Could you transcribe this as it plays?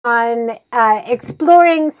on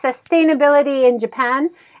exploring sustainability in Japan.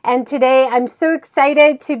 And today I'm so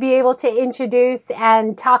excited to be able to introduce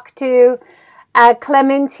and talk to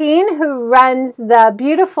Clementine, who runs the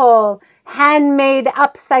beautiful handmade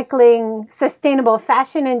upcycling sustainable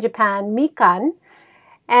fashion in Japan, MIKAN.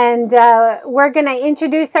 And we're going to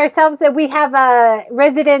introduce ourselves. We have a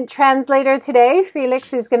resident translator today, Felix,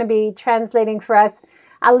 who's going to be translating for us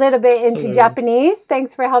a little bit into Hello. Japanese.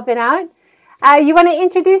 Thanks for helping out. You want to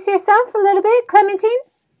introduce yourself a little bit, Clementine?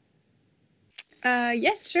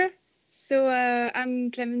 Yes, sure. So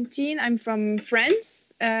I'm Clementine. I'm from France.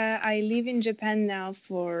 I live in Japan now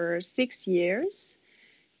for 6 years,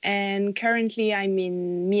 and currently I'm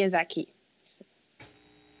in Miyazaki. So.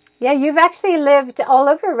 Yeah, you've actually lived all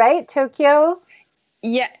over, right? Tokyo?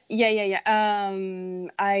 Yeah.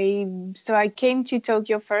 I came to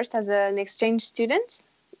Tokyo first as an exchange student,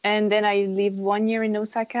 and then I lived 1 year in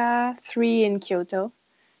Osaka, 3 in Kyoto.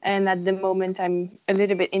 And at the moment, I'm a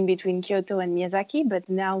little bit in between Kyoto and Miyazaki, but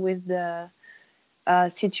now with the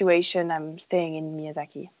situation, I'm staying in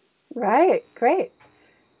Miyazaki. Right, great.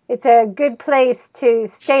 It's a good place to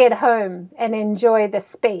stay at home and enjoy the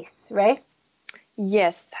space, right?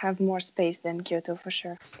 Yes, have more space than Kyoto for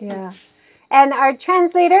sure. Yeah. And our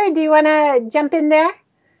translator, do you want to jump in there?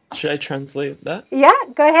 Should I translate that? Yeah,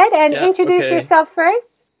 go ahead and introduce yourself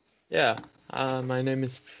first. Yeah, my name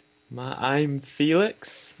is, I'm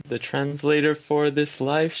Felix, the translator for this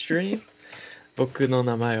live stream. 僕の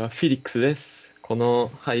名前はフィリックスです。こ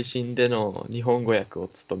の配信での日本語訳を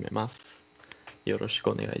務めます。よろしく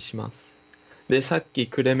お願いします。で、さっき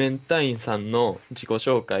クレメンタインさんの自己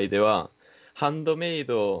紹介では、ハンドメイ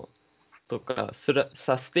ドとか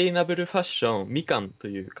サステイナブルファッションみかんと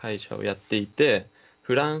いう会社をやっていて、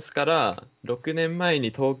フランスから6年前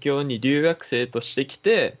に東京に留学生として来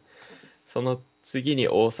て、その次に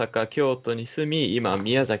大阪、京都に住み、今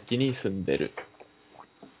宮崎に住んでる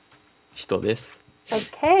人です。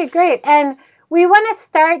Okay, great. And we want to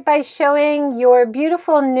start by showing your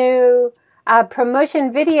beautiful new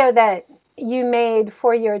promotion video that you made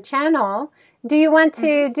for your channel. Do you want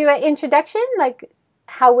to do an introduction? Like,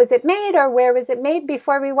 how was it made or where was it made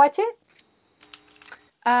before we watch it?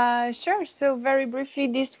 Sure. So very briefly,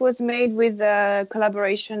 this was made with a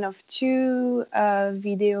collaboration of 2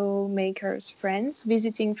 video makers friends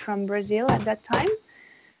visiting from Brazil at that time,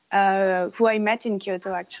 who I met in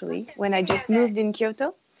Kyoto actually, when I just moved in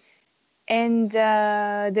Kyoto. And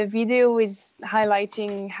the video is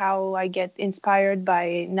highlighting how I get inspired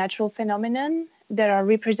by natural phenomenon that are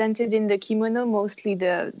represented in the kimono, mostly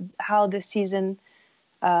how the season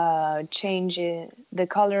change the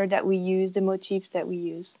color that we use, the motifs that we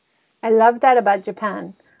use. I love that about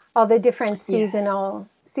Japan, all the different seasonal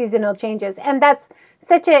changes. And that's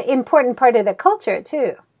such an important part of the culture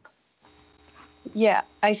too. Yeah,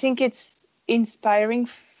 I think it's inspiring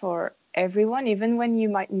for everyone, even when you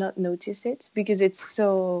might not notice it, because it's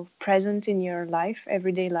so present in your life,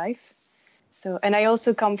 everyday life. So, and I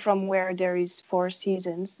also come from where there is 4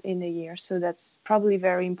 seasons in a year, so that's probably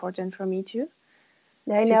very important for me too.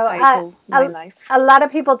 I know a lot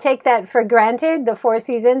of people take that for granted, the 4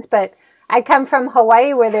 seasons, but I come from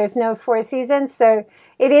Hawaii where there's no 4 seasons. So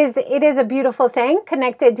it is a beautiful thing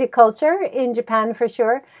connected to culture in Japan for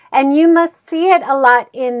sure. And you must see it a lot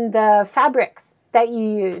in the fabrics that you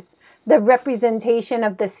use, the representation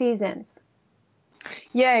of the seasons.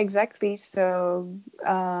 Yeah, exactly. So,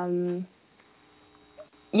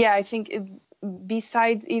 I think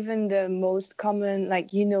besides even the most common,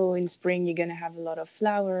 like, in spring you're going to have a lot of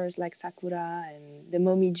flowers like sakura, and the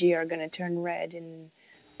momiji are going to turn red in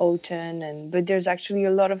autumn, but there's actually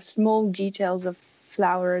a lot of small details of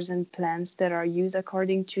flowers and plants that are used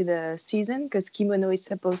according to the season, because kimono is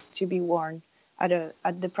supposed to be worn at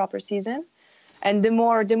the proper season. And the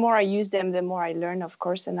more I use them, the more I learn, of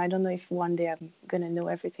course. And I don't know if one day I'm going to know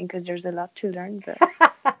everything, because there's a lot to learn. But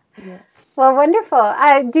yeah. Well, wonderful.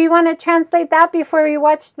 Do you want to translate that before we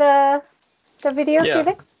watch the video,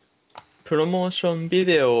 Felix? プロモーションビ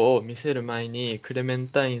デオを見せる前にクレメン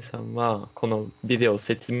タインさんはこのビデオを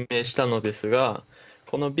説明したのですが、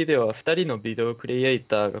このビデオは2人のビデオクリエイ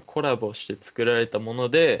ターがコラボして作られたもの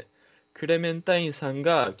で、クレメンタインさん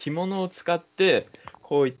が着物を使って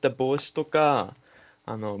こういった帽子とか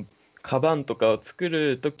カバンとかを作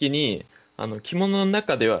るときに着物の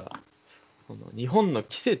中では日本の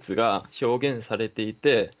季節が表現されてい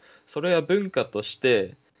て、それは文化とし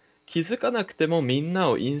て気づかなくてもみんな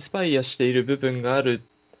をインスパイアしている部分がある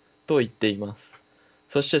と言っています。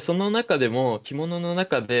そしてその中でも着物の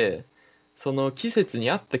中でその季節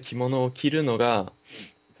に合った着物を着るのが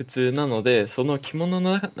普通なので、その着物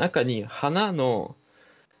の中に花の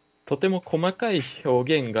とても細かい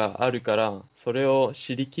表現があるから、それを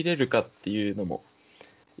知りきれるかっていうのも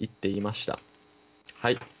言っていました。は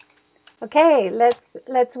い。Okay,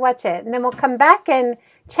 let's watch it. And then we'll come back and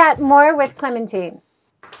chat more with Clementine.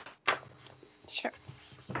 Sure.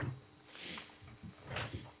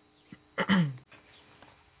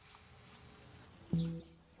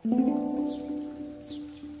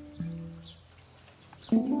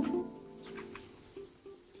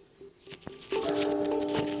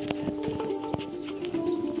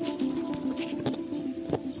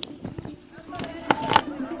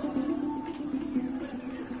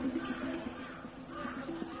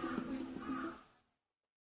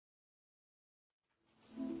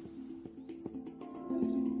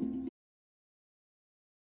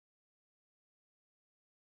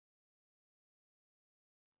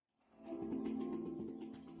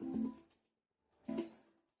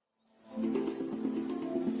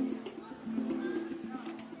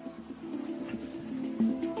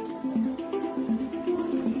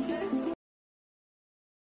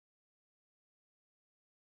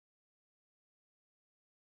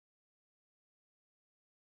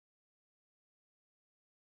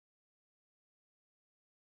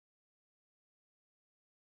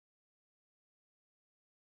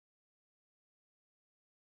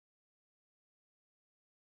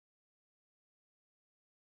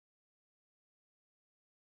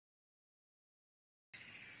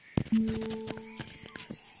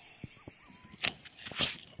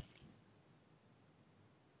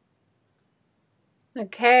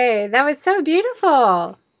 Okay, that was so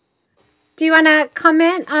beautiful. Do you want to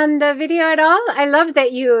comment on the video at all? I love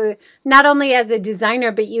that you, not only as a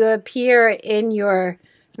designer, but you appear in your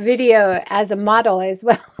video as a model as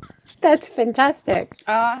well. That's fantastic.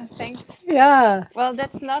 Thanks. Yeah. Well,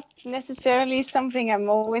 that's not necessarily something I'm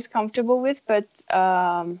always comfortable with, but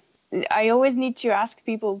I always need to ask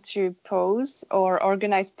people to pose or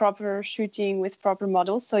organize proper shooting with proper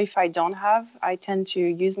models. So if I don't have, I tend to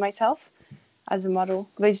use myself as a model,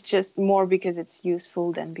 but it's just more because it's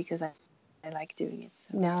useful than because I like doing it.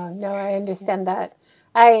 So. No, I understand that.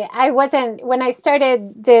 I wasn't, when I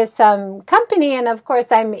started this company, and of course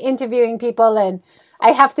I'm interviewing people and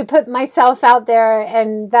I have to put myself out there,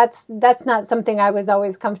 and that's not something I was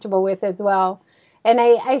always comfortable with as well. And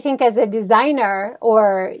I think as a designer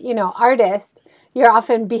or, artist, you're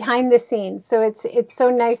often behind the scenes. So it's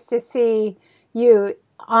so nice to see you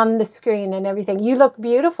on the screen and everything. You look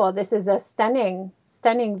beautiful. This is a stunning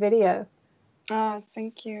video. Oh,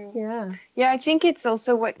 thank you. Yeah. Yeah, I think it's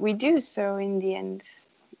also what we do. So in the end,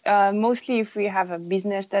 mostly if we have a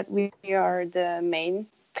business that we are the main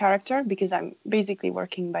character, because I'm basically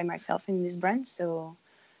working by myself in this brand. So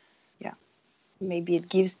yeah, maybe it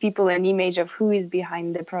gives people an image of who is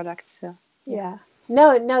behind the product. So yeah.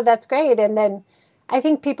 No, that's great. And then I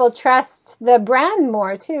think people trust the brand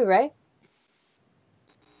more too, right?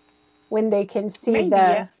 When they can see maybe,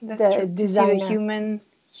 the true. designer. To see the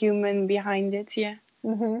human behind it. Yeah.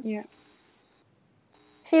 Mm-hmm. Yeah.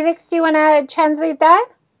 Felix, do you want to translate that?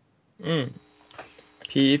 うん。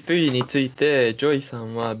PV についてジョイさ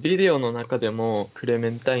んはビデオの中でもクレメ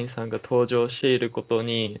ンタインさんが登場していること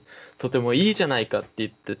にとてもいいじゃないかって言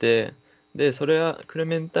ってて、でそれはクレ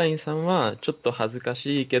メンタインさんはちょっと恥ずか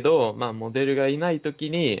しいけど、モデルがいない時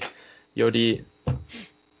により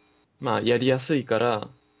やりやすいから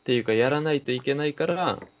っていうかやらないといけないか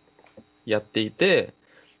らやっていて、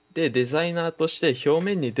でデザイナーとして表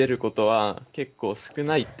面に出ることは結構少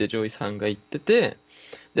ないってジョイさんが言ってて、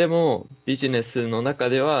でもビジネスの中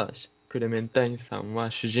ではクレメンタインさんは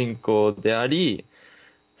主人公であり、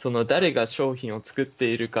その誰が商品を作って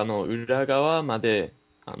いるかの裏側まで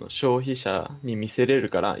消費者に見せれる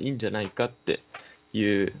からいいんじゃないかってい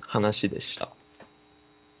う話でした。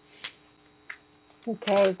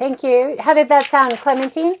Okay, thank you. How did that sound,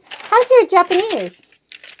 Clementine? How's your Japanese?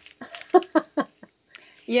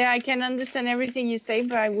 Yeah, I can understand everything you say,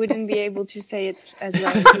 but I wouldn't be able to say it as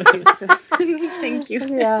well as you do. So thank you.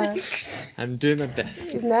 Yeah. I'm doing my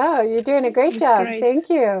best. No, you're doing a great job. Great. Thank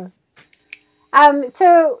you.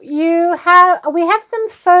 So we have some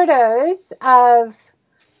photos of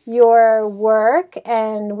your work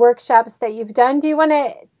and workshops that you've done. Do you want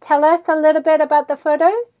to tell us a little bit about the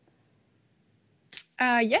photos?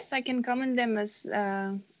 Yes, I can comment them as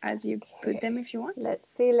you put them if you want. Let's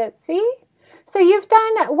see. So you've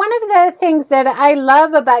done one of the things that I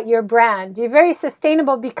love about your brand. You're very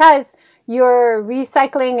sustainable because you're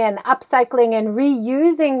recycling and upcycling and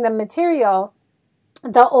reusing the material,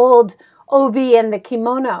 the old obi and the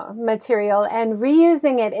kimono material, and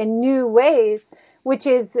reusing it in new ways, which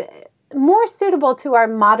is more suitable to our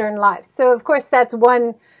modern lives. So of course that's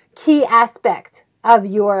one key aspect of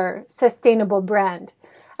your sustainable brand.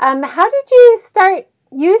 How did you start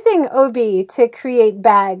using OB to create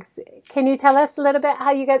bags? Can you tell us a little bit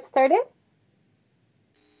how you got started?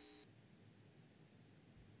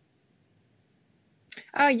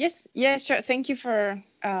 Yes, sure. Thank you for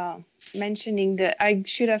mentioning that. I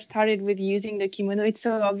should have started with using the kimono. It's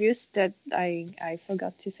so obvious that I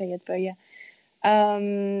forgot to say it, but yeah.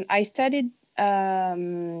 I studied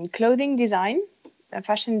clothing design,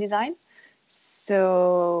 fashion design.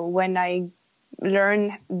 So when I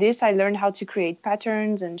learned this, I learned how to create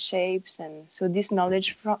patterns and shapes, and so this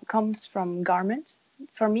knowledge comes from garments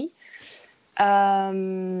for me.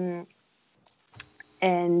 And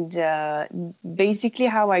basically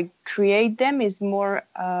how I create them is more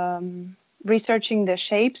researching the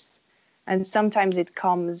shapes, and sometimes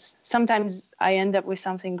I end up with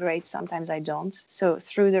something great, sometimes I don't. So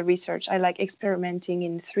through the research, I like experimenting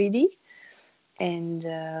in 3D, and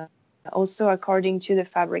also according to the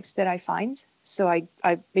fabrics that I find. So I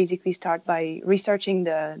basically start by researching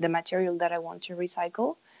the material that I want to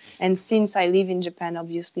recycle. And since I live in Japan,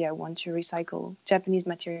 obviously I want to recycle Japanese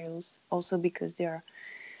materials also because they're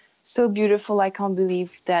so beautiful. I can't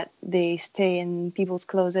believe that they stay in people's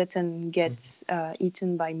closets and get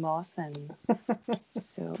eaten by moths. And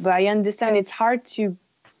so, but I understand it's hard to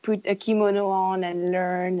put a kimono on and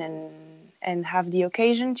learn and have the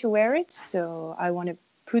occasion to wear it. So I want to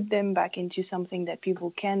put them back into something that people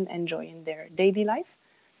can enjoy in their daily life.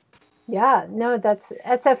 Yeah, no, that's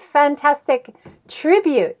a fantastic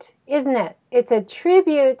tribute, isn't it? It's a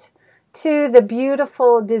tribute to the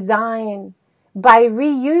beautiful design. By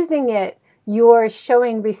reusing it, you're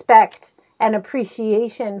showing respect and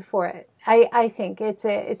appreciation for it. I think it's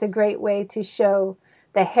a great way to show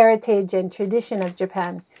the heritage and tradition of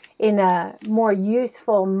Japan in a more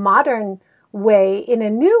useful, modern way, in a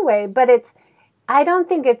new way. But I don't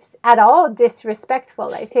think it's at all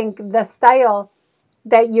disrespectful. I think the style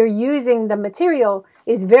that you're using the material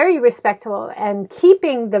is very respectable and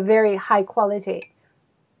keeping the very high quality.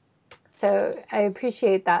 So I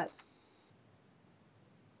appreciate that.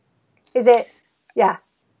 Is it? Yeah.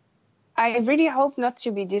 I really hope not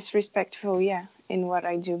to be disrespectful, yeah, in what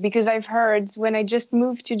I do. Because I've heard, when I just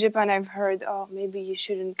moved to Japan, I've heard, oh, maybe you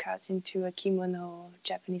shouldn't cut into a kimono.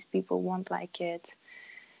 Japanese people won't like it.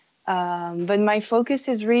 But my focus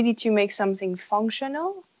is really to make something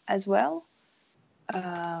functional as well.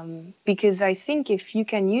 Because I think if you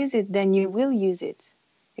can use it, then you will use it.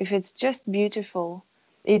 If it's just beautiful,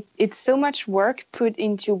 it's so much work put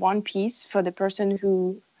into one piece for the person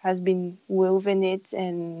who has been woven it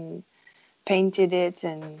and painted it,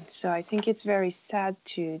 and so I think it's very sad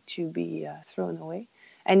to be thrown away.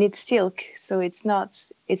 And it's silk, so it's not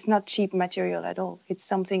cheap material at all. It's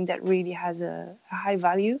something that really has a high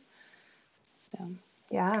value.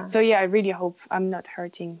 Yeah. So yeah, I really hope I'm not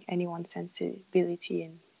hurting anyone's sensibility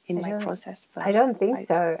in my process. But I don't think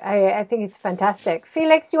so. I think it's fantastic.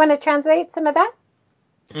 Felix, you want to translate some of that?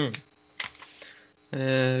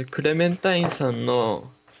 クレメンタインさんの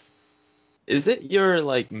Is it your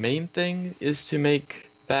like main thing is to make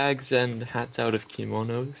bags and hats out of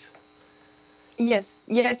kimonos? Yes.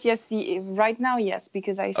 Right now, yes,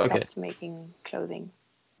 because I stopped making clothing.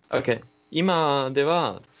 Okay. 今で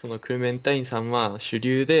はそのクレメンタインさんは主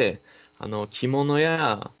流で着物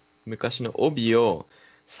や昔の帯を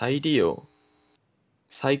再利用、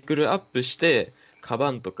サイクルアップしてカ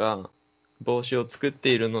バンとか帽子を作って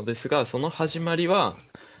いるのですが、その始まりは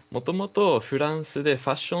もともとフランスでフ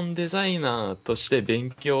ァッションデザイナーとして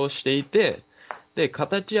勉強していて、で、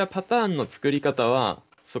形やパターンの作り方は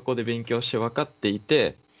そこで勉強して分かってい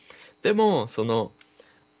て、でもその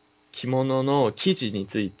着物の生地に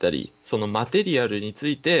ついたり、そのマテリアルにつ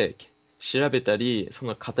いて調べたり、そ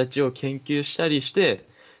の形を研究したりして、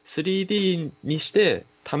3D にして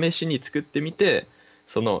試しに作ってみて、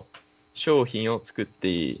その商品を作って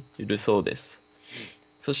いるそうです。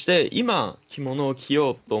そして今着物を着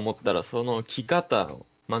ようと思ったらその着方を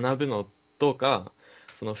学ぶのとか、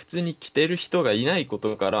その普通に着てる人がいないこ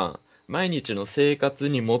とから毎日の生活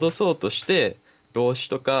に戻そうとして帽子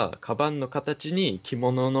とかカバンの形に着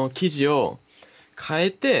物の生地を変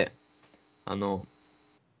えて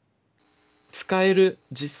使える、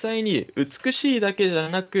実際に美しいだけじゃ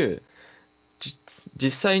なく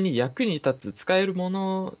実際に役に立つ使えるも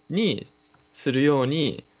のにするよう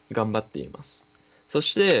に頑張っています。そ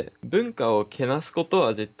して文化をけなすこと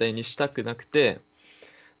は絶対にしたくなくて、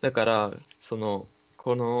だから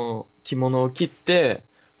この着物を切って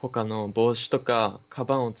他の帽子とかカ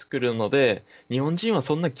バンを作るので日本人は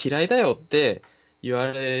そんな嫌いだよって言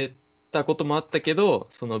われたこともあったけど、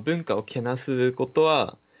その文化をけなすこと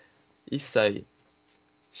は一切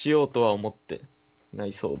しようとは思ってな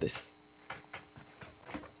いそうです。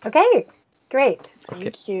Okay, great.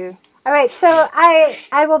 Thank you. All right, so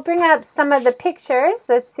I will bring up some of the pictures.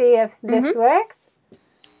 Let's see if this works.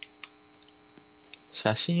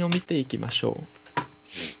 写真を見ていきましょ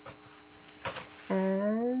う。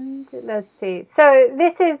And let's see. So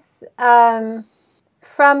this is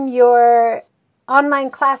from your online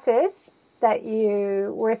classes that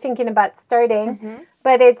you were thinking about starting,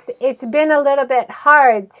 but it's been a little bit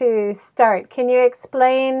hard to start. Can you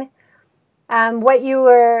explain what you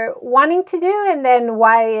were wanting to do and then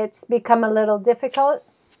why it's become a little difficult?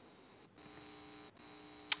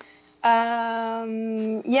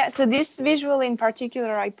 Yeah, so this visual in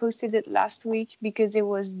particular, I posted it last week because it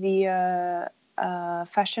was the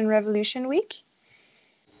Fashion Revolution week.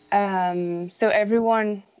 So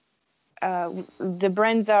everyone, the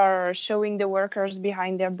brands are showing the workers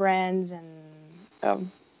behind their brands, and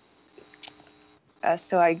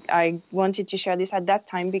so I wanted to share this at that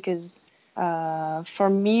time because for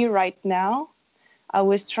me right now, I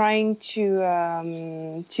was trying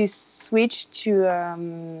to switch to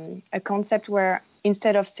a concept where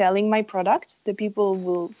instead of selling my product, the people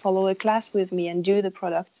will follow a class with me and do the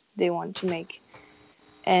product they want to make.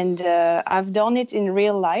 And I've done it in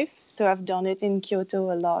real life. So I've done it in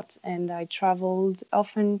Kyoto a lot. And I traveled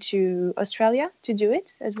often to Australia to do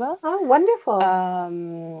it as well. Oh,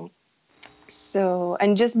 wonderful. So,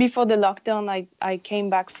 and just before the lockdown, I came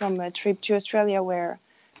back from a trip to Australia where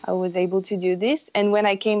I was able to do this. And when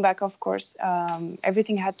I came back, of course,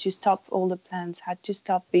 everything had to stop. All the plans had to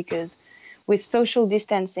stop because with social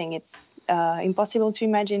distancing, it's impossible to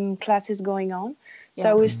imagine classes going on. So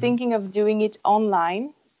I was thinking of doing it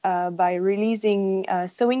online by releasing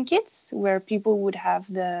sewing kits where people would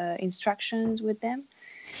have the instructions with them.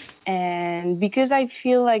 And because I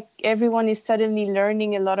feel like everyone is suddenly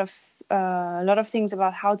learning a lot of things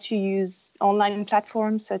about how to use online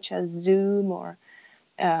platforms such as Zoom, or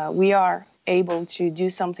we are able to do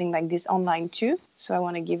something like this online too. So I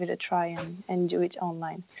want to give it a try and do it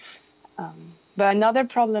online. But another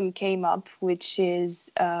problem came up, which is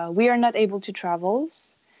we are not able to travel.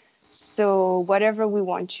 So whatever we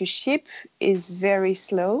want to ship is very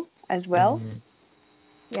slow as well.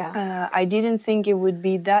 I didn't think it would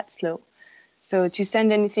be that slow. So to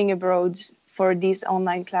send anything abroad for these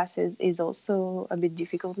online classes is also a bit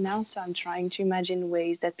difficult now. So I'm trying to imagine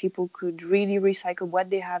ways that people could really recycle what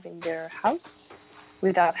they have in their house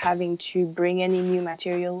without having to bring any new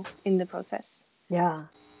material in the process.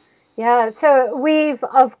 Yeah, so we've,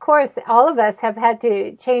 of course, all of us have had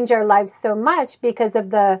to change our lives so much because of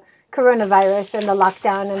the coronavirus and the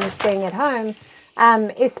lockdown and the staying at home,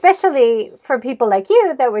 especially for people like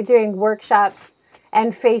you that were doing workshops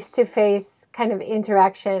and face-to-face kind of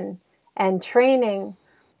interaction and training.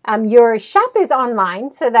 Your shop is online,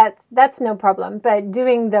 so that's no problem, but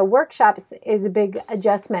doing the workshops is a big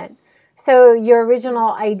adjustment. So your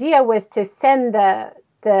original idea was to send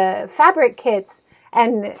the fabric kits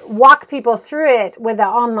and walk people through it with an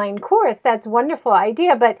online course. That's a wonderful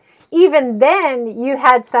idea. But even then, you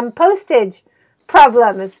had some postage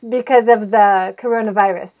problems because of the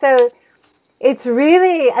coronavirus. So it's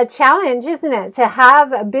really a challenge, isn't it, to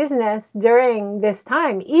have a business during this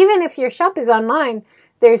time? Even if your shop is online,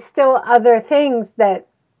 there's still other things that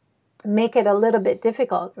make it a little bit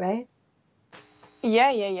difficult, right?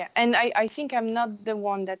 Yeah. And I think I'm not the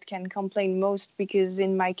one that can complain most because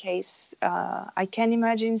in my case, I can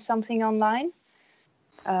imagine something online.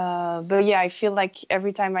 But yeah, I feel like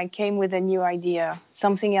every time I came with a new idea,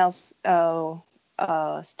 something else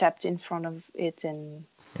stepped in front of it and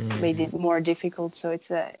made it more difficult. So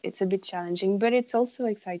it's a bit challenging, but it's also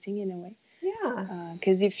exciting in a way. Yeah.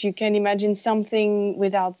 Because if you can imagine something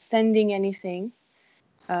without sending anything,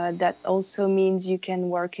 that also means you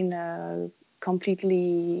can work in a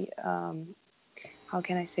completely, how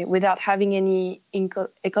can I say, without having any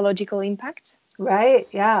ecological impact. Right,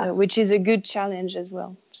 yeah. So, which is a good challenge as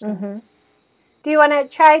well. So. Do you want to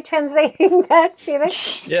try translating that,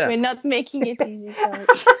 Felix? Yeah. We're not making it easy, sorry.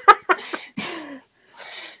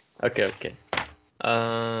 OK。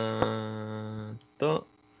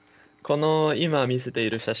この今見せて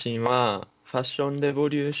いる写真はファッションレボ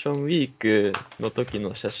リューションウィークの時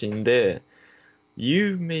の写真で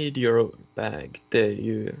You made your bag って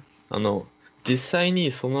いう実際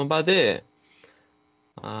にその場で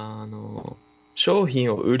商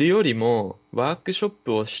品を売るよりもワークショッ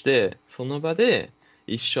プをしてその場で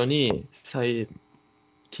一緒に生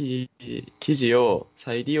地を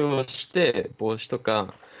再利用して帽子と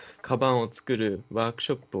かカバンを作るワーク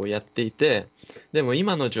ショップをやっていて、でも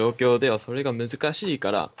今の状況ではそれが難しい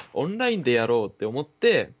からオンラインでやろうって思っ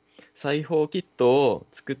て裁縫キットを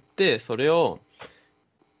作ってそれを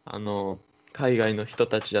海外の人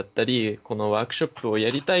たちだったり、このワークショップをや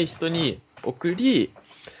りたい人に送り、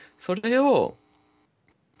それを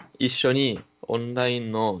一緒にオンライ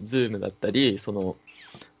ンの Zoom だったり、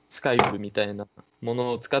スカイプみたいなも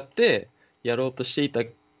のを使ってやろうとしていた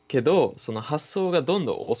けど、その発想がどん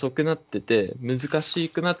どん遅くなってて、難し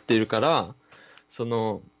くなっているから、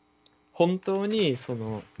本当に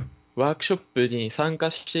ワークショップに参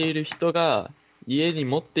加している人が家に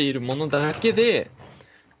持っているものだけで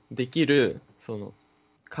できる、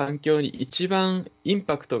環境に一番イン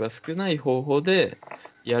パクトが少ない方法で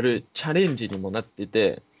やるチャレンジにもなって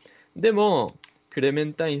て、でも、クレメ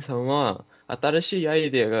ンタインさんは新しいア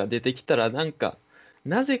イデアが出てきたらな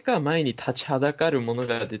ぜか前に立ちはだかるもの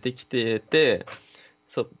が出てきてて、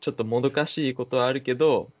ちょっともどかしいことはあるけ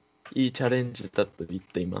ど、いいチャレンジだと言っ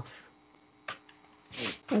ています。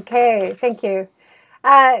Okay, thank you.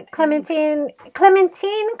 Clementine,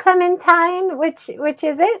 which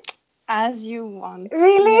is it? As you want.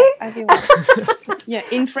 Really? Yeah, as you want. Yeah,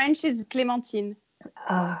 in French it's Clémentine.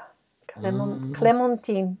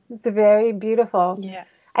 Clementine. It's very beautiful. Yeah.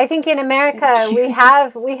 I think in America we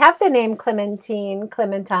have the name Clementine,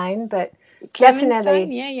 but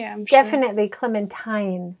Clementine, yeah, I'm sure. Definitely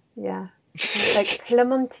Clementine. Yeah. Like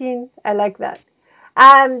Clementine. I like that.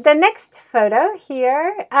 The next photo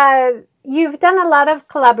here, you've done a lot of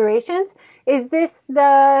collaborations. Is this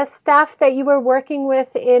the staff that you were working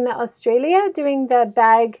with in Australia doing the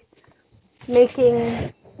bag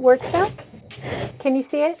making workshop? Can you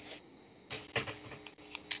see it?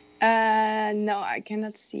 No, I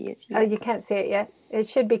cannot see it yet. Oh, you can't see it yet? It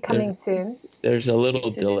should be coming soon. There's a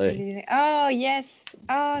little delay. Oh, yes.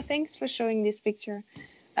 Oh, thanks for showing this picture.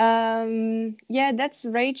 Yeah, that's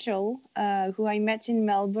Rachel, who I met in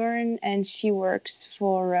Melbourne, and she works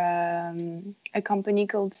for a company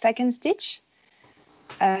called Second Stitch.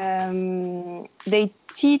 They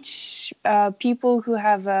teach people who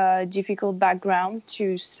have a difficult background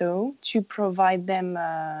to sew, to provide them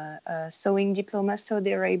a sewing diploma so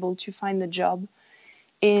they're able to find a job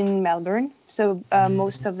in Melbourne. So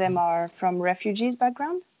most of them are from refugees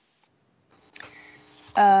background.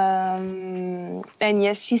 And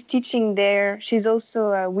yes, she's teaching there. She's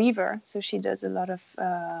also a weaver, so she does a lot of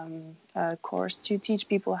course to teach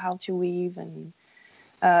people how to weave.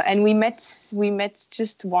 And we met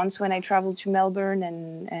just once when I traveled to Melbourne,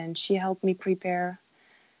 and she helped me prepare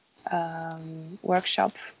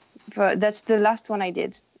workshop. That's the last one I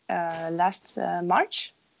did last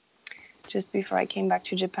March, just before I came back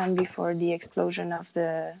to Japan before the explosion of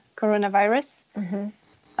the coronavirus. Mm-hmm.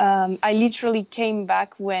 I literally came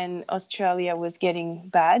back when Australia was getting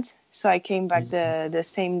bad. So I came back the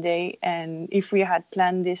same day. And if we had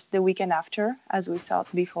planned this the weekend after, as we thought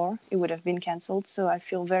before, it would have been cancelled. So I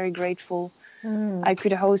feel very grateful. I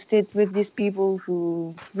could host it with these people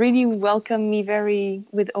who really welcomed me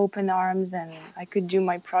with open arms. And I could do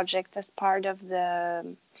my project as part of the,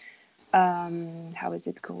 how is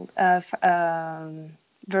it called?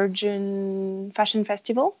 Virgin Fashion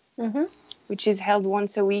Festival. Mm-hmm. Which is held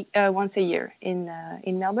once a year in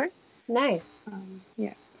Melbourne. Nice.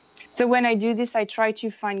 Yeah. So when I do this, I try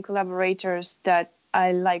to find collaborators that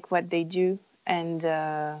I like what they do. And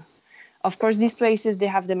of course, these places, they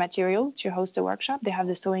have the material to host a workshop. They have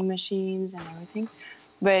the sewing machines and everything.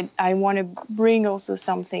 But I want to bring also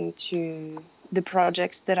something to the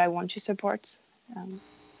projects that I want to support.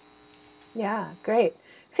 Yeah, great.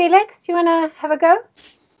 Felix, do you want to have a go?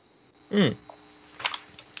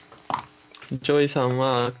 ジョイさん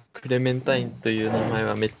はクレメンタインという名前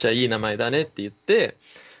はめっちゃいい名前だねって言って、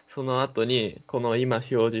その後にこの今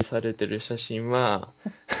表示されてる写真は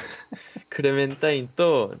クレメンタイン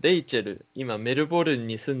とレイチェル、今メルボルン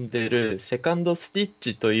に住んでるセカンドスティッ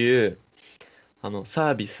チというサ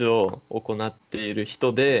ービスを行っている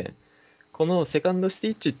人で、このセカンドステ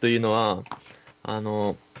ィッチというのは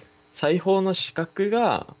裁縫の資格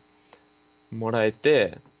がもらえ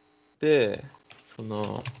て、で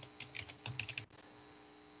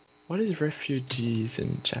What is refugees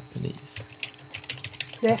in Japanese?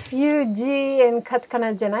 Refugee in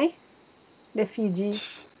katakana じゃない? Refugee.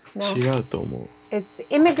 No. 違うと思う。It's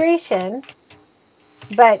immigration,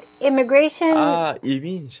 but immigration... 移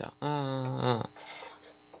民者。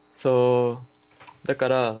そう。だか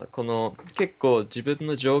ら、結構自分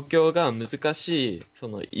の状況が難しい、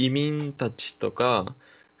移民たちとか、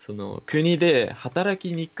国で働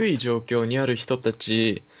きにくい状況にある人た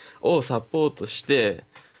ちをサポートして、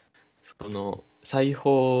裁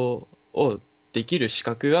縫をできる資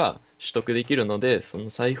格が取得できるので、そ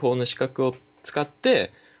の裁縫の資格を使っ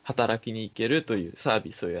て働きに行けるというサー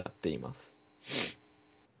ビスをやっています。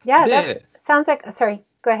Yeah, that sounds like... Sorry,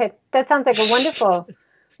 go ahead. That sounds like a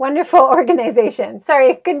Wonderful organization.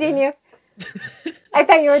 Sorry, continue. I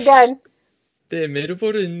thought you were done. で、メル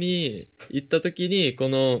ボルンに行った時に、こ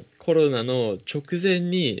のコロナの直前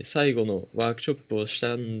に最後のワークショップをし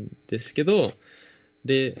たんですけど、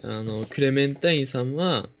で、クレメンタインさん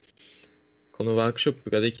は、このワークショップ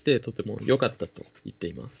ができてとても良かったと言って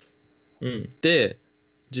います。うん。で、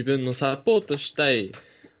自分のサポートしたい、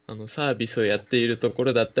サービスをやっているとこ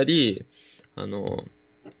ろだったり、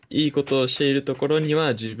いいことをしているところに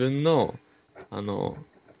は自分の、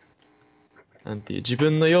自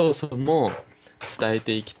分の要素も伝え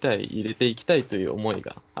ていきたい、入れていきたいという思い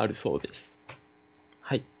があるそうです。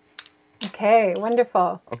はい。Okay,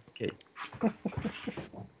 wonderful.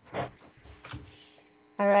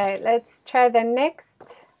 OK。All right, let's try the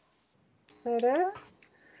next photo.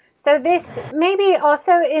 So this maybe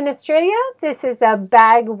also in Australia, this is a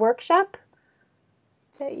bag workshop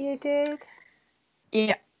that you did.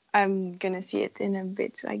 Yeah, I'm gonna see it in a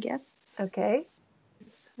bit, I guess. Okay.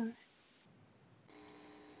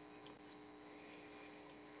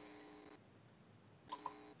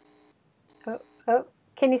 Oh,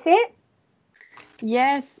 can you see it?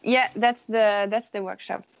 Yes, yeah, that's the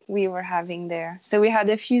workshop we were having there. So we had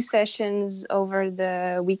a few sessions over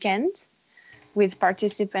the weekend with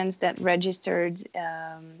participants that registered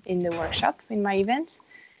in the workshop in my event.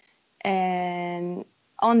 And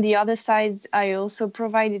on the other side, I also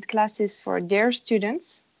provided classes for their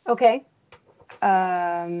students. Okay.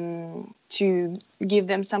 To give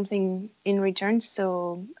them something in return.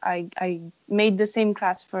 So I made the same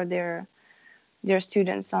class for their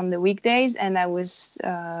students on the weekdays, and I was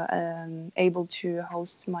able to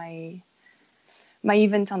host my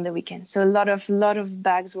event on the weekend. So a lot of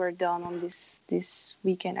bags were done on this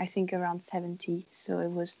weekend. I think around 70. So it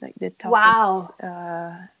was like the toughest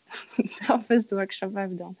toughest workshop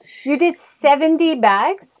I've done. You did 70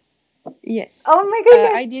 bags? Yes. Oh my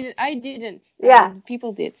goodness. I didn't. Yeah.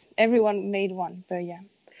 People did. Everyone made one, but yeah.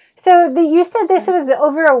 So you said this was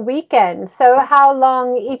over a weekend. So how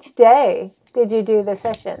long each day did you do the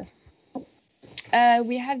sessions?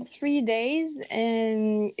 We had 3 days,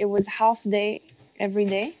 and it was half day every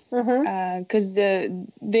day. Because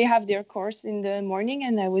they have their course in the morning,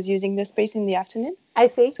 and I was using the space in the afternoon. I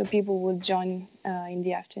see. So people would join in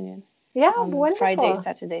the afternoon. Yeah, on wonderful. Friday,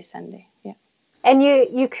 Saturday, Sunday. Yeah. And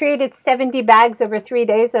you created 70 bags over 3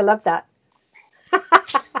 days. I love that.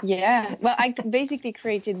 Yeah. Well, I basically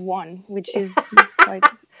created one, which is quite.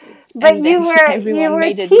 But you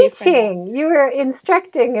were teaching. You were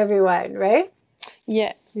instructing everyone, right?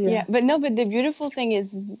 Yeah. But the beautiful thing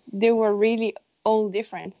is they were really all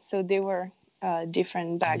different. So they were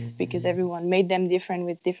different bags because everyone made them different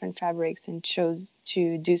with different fabrics and chose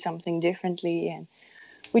to do something differently, and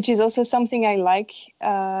which is also something I like.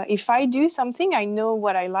 If I do something, I know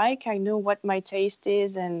what I like, I know what my taste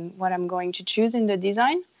is and what I'm going to choose in the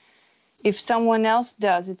design. If someone else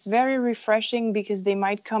does, it's very refreshing because they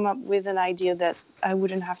might come up with an idea that I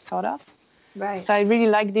wouldn't have thought of. Right. So I really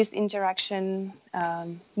like this interaction,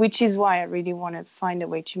 which is why I really want to find a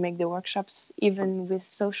way to make the workshops even with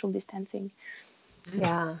social distancing.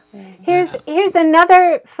 Yeah. Here's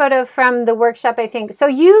another photo from the workshop, I think. So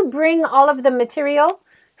you bring all of the material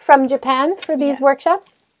from Japan for these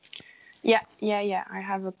workshops? Yeah. I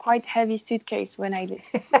have a quite heavy suitcase when I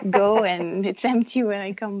go, and it's empty when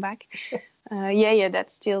I come back.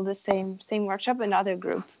 That's still the same workshop, another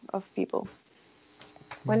group of people.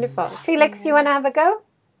 Wonderful. Felix, you want to have a go?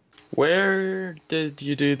 Where did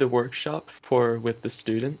you do the workshop with the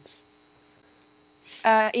students?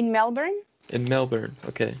 In Melbourne. In Melbourne,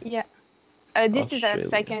 okay. Yeah. This is at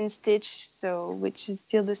Second Stitch, which is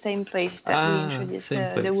still the same place that we introduced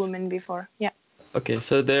the woman before. Yeah. Okay,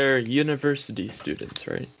 so they're university students,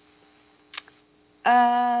 right?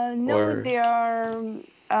 No, they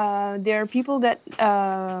are people that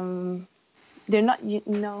they're not.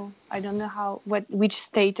 I don't know which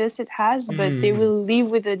status it has, but they will leave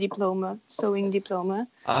with a diploma, sewing diploma.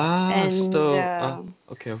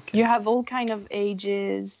 Okay. You have all kind of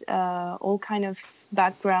ages, all kind of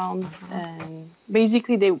backgrounds, and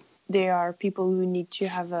basically they are people who need to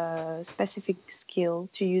have a specific skill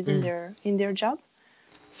to use in their job.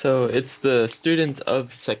 So it's the students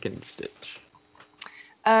of Second Stitch.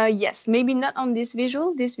 Yes, maybe not on this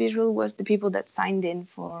visual. This visual was the people that signed in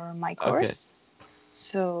for my course. Okay.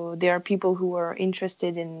 So there are people who were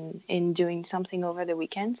interested in doing something over the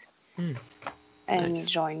weekend and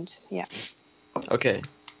joined. Yeah. Okay.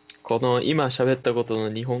 この今喋ったことの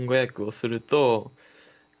日本語訳をすると、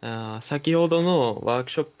先ほどのワー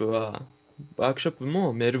クショップ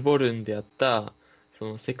もメルボルンであったそ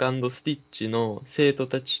のセカンドスティッチの生徒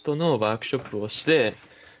たちとのワークショップをして、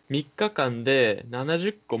3日間で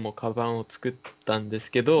70個もカバンを作ったんで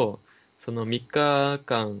すけど、その3日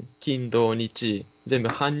間、金土日、全部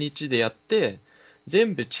半日でやって、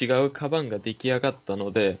全部違うカバンが出来上がった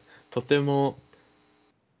ので、とても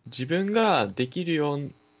自分ができるよ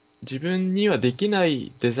う、自分にはできな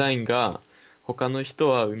いデザインが他の人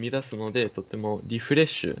は生み出すので、とてもリフレッ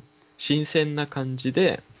シュ、新鮮な感じ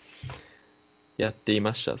でやってい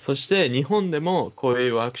ました。そして日本でもこうい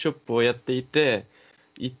うワークショップをやっていて、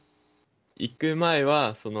い行く前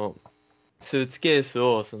はそのスーツケース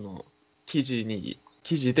をその生地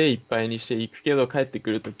でいっぱいにしていくけど、帰ってく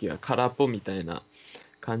るときは空っぽみたいな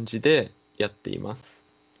感じでやっています。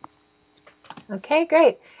Okay,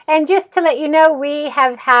 great. And just to let you know, we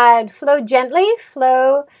have had Flo Gently.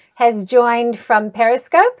 Flo has joined from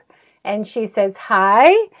Periscope, and she says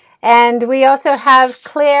hi. And we also have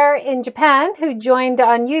Claire in Japan who joined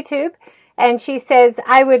on YouTube, and she says,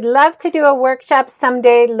 I would love to do a workshop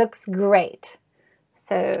someday. Looks great.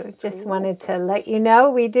 So just wanted to let you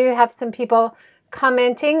know, we do have some people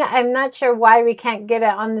commenting. I'm not sure why we can't get it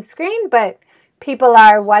on the screen, but people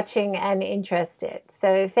are watching and interested.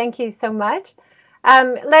 So thank you so much.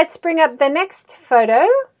 Let's bring up the next photo.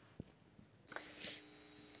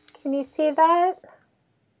 Can you see that?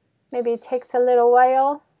 Maybe it takes a little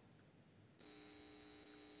while.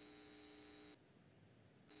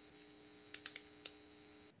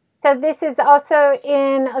 So this is also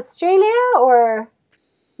in Australia or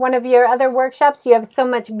one of your other workshops? You have so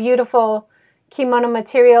much beautiful kimono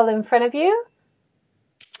material in front of you.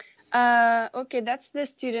 Okay, that's the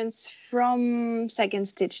students from Second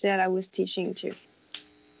Stitch that I was teaching to.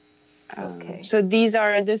 Okay. So these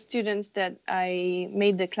are the students that I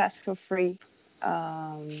made the class for free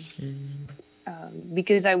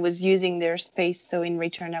because I was using their space. So in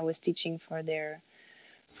return, I was teaching for their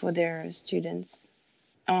students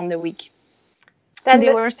on the week.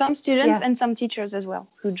 There were some students and some teachers as well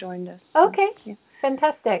who joined us. So, okay,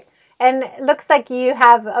 fantastic. And it looks like you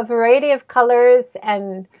have a variety of colors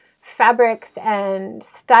and fabrics and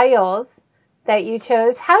styles that you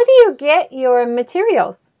chose. How do you get your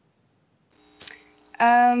materials?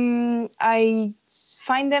 I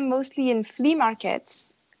find them mostly in flea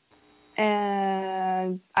markets.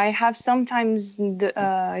 I have sometimes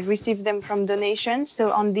received them from donations.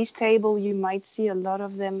 So on this table, you might see a lot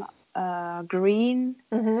of them green.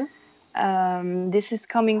 Mm-hmm. This is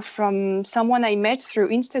coming from someone I met through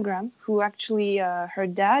Instagram who actually, her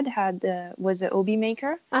dad was an obi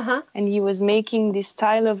maker. Uh-huh. And he was making this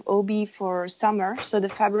style of obi for summer. So the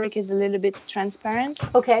fabric is a little bit transparent.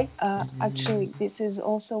 Okay. Actually, this is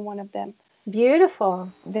also one of them.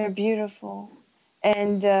 Beautiful. They're beautiful.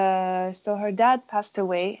 And so her dad passed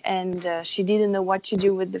away, and she didn't know what to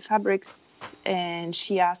do with the fabrics. And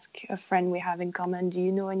she asked a friend we have in common, do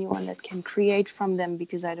you know anyone that can create from them?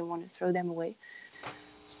 Because I don't want to throw them away.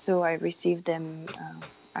 So I received them.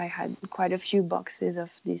 I had quite a few boxes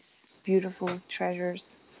of these beautiful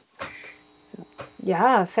treasures. So.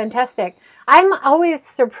 Yeah, fantastic. I'm always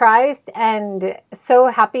surprised and so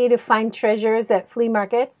happy to find treasures at flea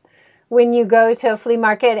markets. When you go to a flea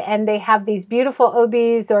market and they have these beautiful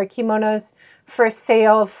obis or kimonos for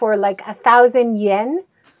sale for like 1,000 yen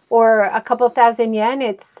or a couple thousand yen,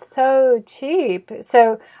 it's so cheap.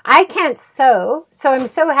 So I can't sew. So I'm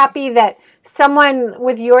so happy that someone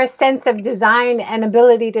with your sense of design and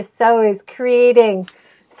ability to sew is creating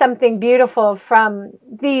something beautiful from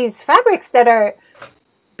these fabrics that are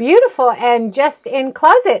beautiful and just in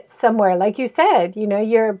closets somewhere. Like you said, you know,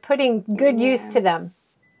 you're putting good use to them.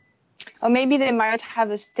 Or maybe they might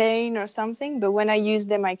have a stain or something, but when I use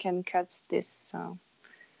them, I can cut this. So,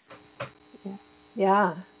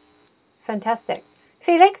 yeah. Fantastic.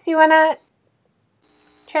 Felix, you want to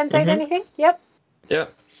translate anything? Yep. いや、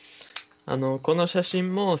この写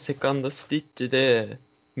真もセカンドスティッチで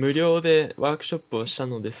無料でワークショップをした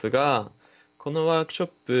のですが、このワークショッ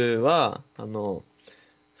プはこ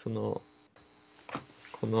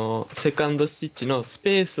のセカンドスティッチのス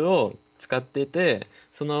ペースを使ってて、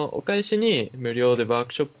そのお返しに無料でワー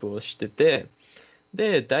クショップをしてて、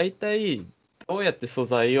で、大体どうやって素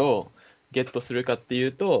材をゲットするかってい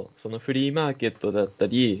うと、そのフリーマーケットだった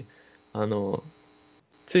り、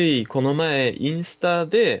ついこの前インスタ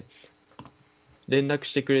で連絡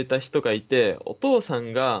してくれた人がいて、お父さ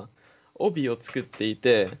んが帯を作ってい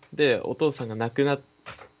て、で、お父さんが亡くなっ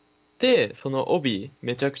て、その帯、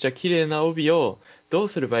めちゃくちゃ綺麗な帯をどう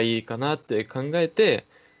すればいいかなって考えて、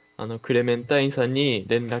クレメンタインさんに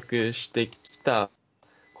連絡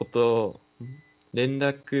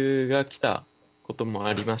が来たことも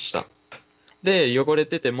ありました。で、汚れ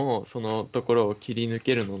ててもそのところを切り抜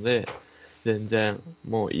けるので、全然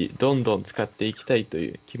もうどんどん使っていきたいと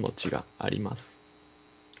いう気持ちがあります。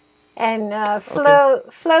And Okay.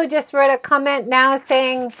 Flo just wrote a comment now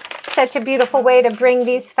saying, such a beautiful way to bring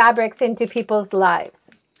these fabrics into people's lives.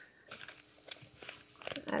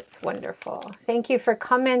 That's wonderful. Thank you for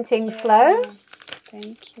commenting, Flo.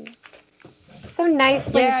 Thank you. So nice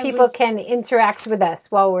when people can interact with us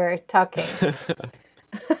while we're talking.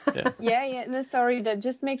 Yeah. No, sorry, that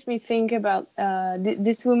just makes me think about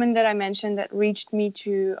this woman that I mentioned that reached me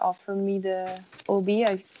to offer me the OB.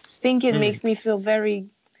 I think it makes me feel very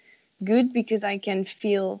good because I can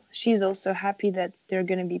feel she's also happy that they're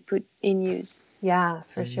going to be put in use. Yeah,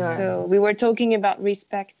 for sure. So we were talking about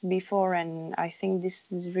respect before, and I think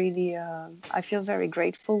this is really, I feel very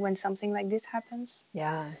grateful when something like this happens.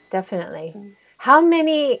 Yeah, definitely. So. How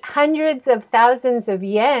many hundreds of thousands of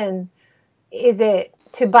yen is it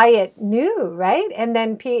to buy it new, right? And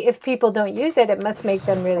then if people don't use it, it must make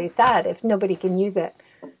them really sad if nobody can use it.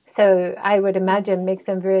 So I would imagine makes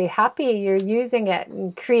them very happy you're using it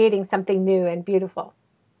and creating something new and beautiful.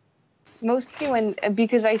 Mostly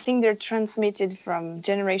because I think they're transmitted from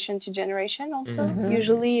generation to generation also,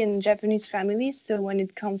 usually in Japanese families. So when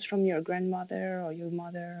it comes from your grandmother or your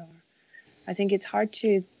mother, I think it's hard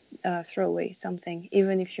to throw away something,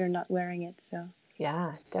 even if you're not wearing it. So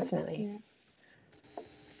yeah, definitely. Yeah.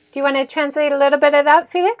 Do you want to translate a little bit of that,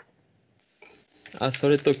 Felix? そ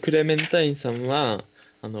れとクレメンタインさんは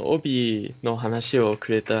帯の話を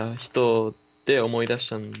くれた人で思い出し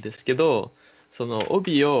たんですけど、その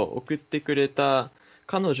帯を送ってくれた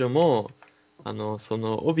彼女もそ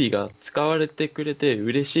の帯が使われてくれて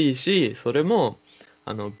嬉しいし、それも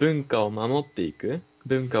文化を守っていく、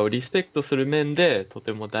文化をリスペクトする面でと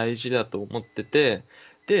ても大事だと思ってて、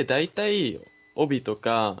で大体帯と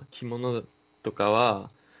か着物とかは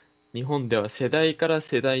日本では世代から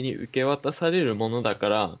世代に受け渡されるものだか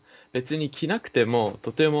ら、別に着なくても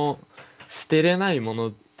とても捨てれないも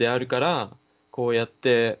のであるから、こうやっ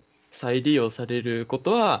て再利用されるこ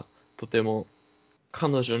とはとても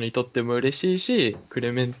彼女にとっても嬉しいし、ク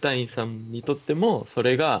レメンタインさんにとってもそ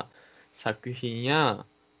れが作品や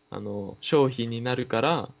商品になるか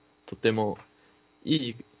ら、とてもい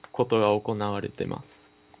いことが行われてます。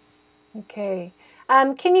Okay.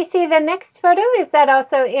 Can you see the next photo? Is that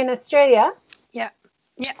also in Australia? Yeah.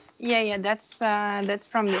 That's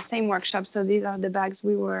from the same workshop. So these are the bags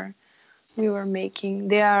we were making.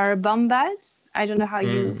 They are bum bags. I don't know how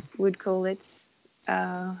you would call it.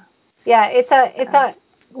 Yeah, it's a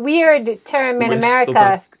weird term in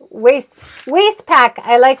America. Waist pack.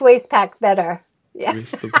 I like waist pack better. Yeah.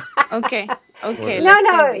 Okay.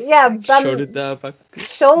 No. Yeah.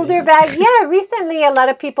 Shoulder bag. Yeah. Recently, a lot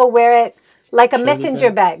of people wear it like a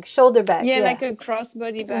messenger bag. Shoulder bag. Yeah, like a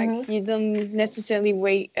crossbody bag. You don't necessarily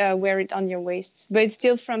wear it on your waist, but it's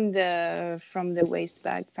still from the waist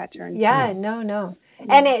bag pattern. Yeah. No.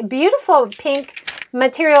 And beautiful pink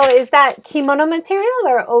material. Is that kimono material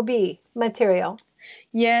or OB material?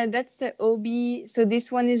 Yeah, that's the OB. So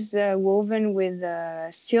this one is woven with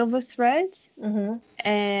silver thread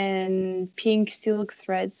and pink silk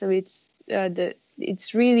thread. So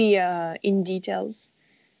it's really in details.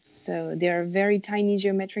 So there are very tiny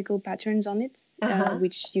geometrical patterns on it,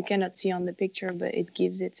 which you cannot see on the picture, but it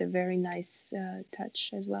gives it a very nice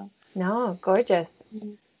touch as well. No, gorgeous.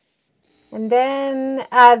 And then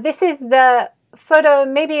this is the photo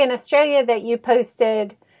maybe in Australia that you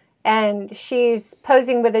posted, and she's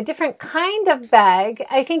posing with a different kind of bag.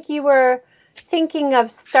 I think you were thinking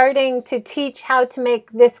of starting to teach how to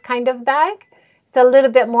make this kind of bag. It's a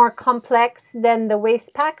little bit more complex than the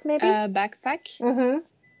waist pack, maybe? Backpack.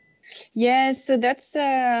 Yeah, so that's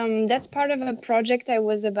part of a project I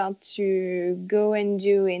was about to go and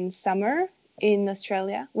do in summer in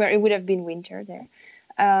Australia, where it would have been winter there.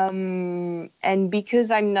 And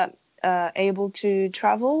because I'm not able to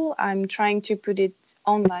travel, I'm trying to put it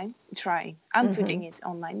online. I'm putting it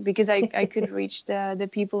online because I could reach the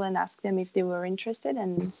people and ask them if they were interested,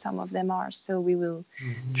 and some of them are. So we will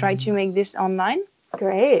try to make this online.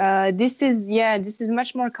 Great. This is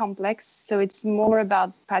much more complex. So it's more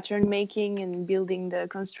about pattern making and building the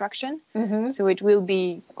construction. So it will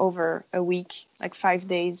be over a week, like 5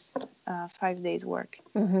 days work.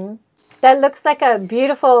 That looks like a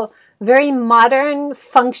beautiful, very modern,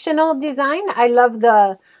 functional design. I love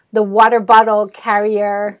the water bottle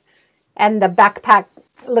carrier, and the backpack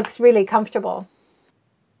looks really comfortable.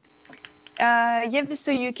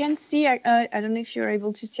 So you can see, I don't know if you're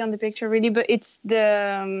able to see on the picture really, but it's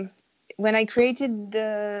when I created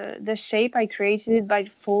the shape, I created it by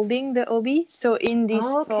folding the obi. So in these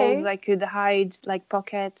folds, I could hide like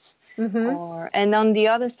pockets, and on the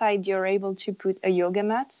other side, you're able to put a yoga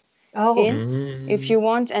mat. in if you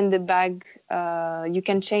want, and the bag you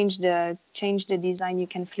can change the design. You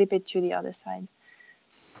can flip it to the other side.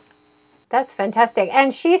 That's fantastic.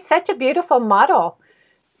 And she's such a beautiful model.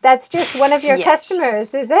 That's just one of your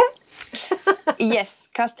customers, is it? Yes,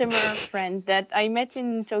 customer friend that I met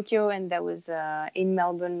in Tokyo, and that was in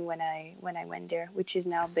Melbourne when I went there, which is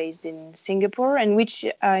now based in Singapore, and which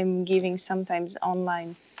I'm giving sometimes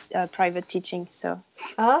online private teaching. So.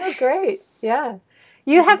 Oh, great. Yeah.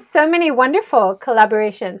 You have so many wonderful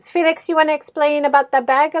collaborations. Felix, you want to explain about the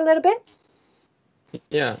bag a little bit?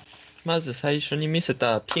 Yeah. まず最初に見せ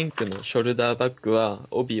たピンクのショルダーバッグは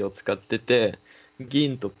帯を使ってて、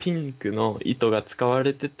銀とピンクの糸が使わ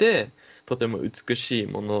れてて、とても美しい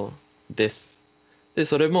ものです。で、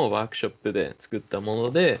それもワークショップで作ったも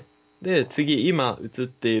ので、で、次今映っ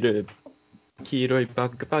ている黄色いバ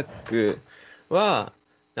ックパックは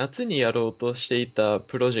夏にやろうとしていた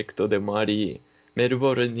プロジェクトでもあり、メル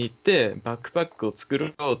ボルンに行ってバックパックを作ろ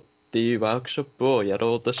うっていうワークショップをや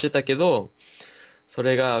ろうとしてたけど、そ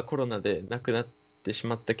れがコロナでなくなってし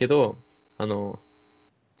まったけど、バ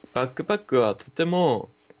ックパックはとても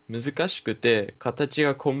難しくて、形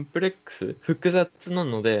がコンプレックス、複雑な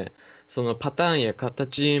ので、そのパターンや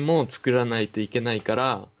形も作らないといけないか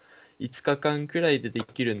ら、5日間くらいでで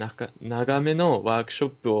きる長めのワークショッ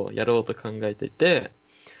プをやろうと考えていて、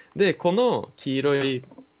で、この黄色い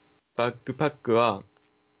バックパックは、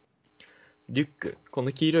こ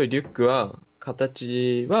の黄色いリュックは、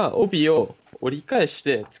形は帯を折り返し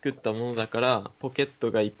て作ったものだから、ポケッ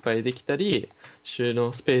トがいっぱいできたり、収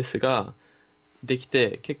納スペースができ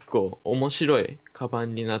て、結構面白いカバ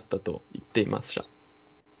ンになったと言っていました。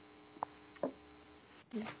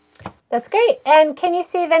That's great. And can you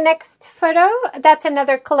see the next photo? That's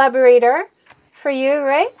another collaborator for you,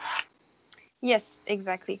 right? Yes,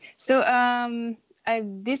 exactly. So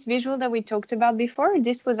this visual that we talked about before,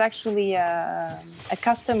 this was actually a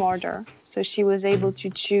custom order. So she was able to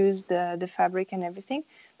choose the fabric and everything,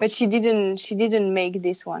 but she didn't make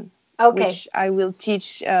this one. Okay. Which I will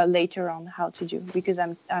teach later on how to do, because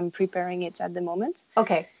I'm preparing it at the moment.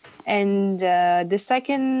 Okay. And the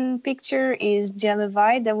second picture is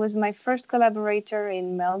Jellovite. That was my first collaborator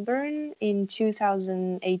in Melbourne in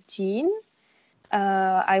 2018.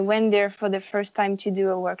 I went there for the first time to do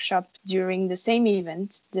a workshop during the same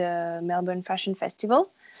event, the Melbourne Fashion Festival,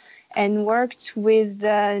 and worked with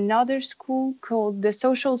another school called the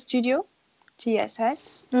Social Studio,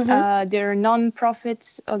 TSS. They're a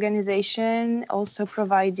non-profit organization, also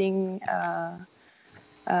providing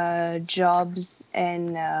jobs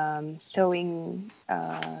and sewing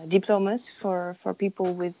diplomas for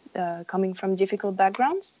people with coming from difficult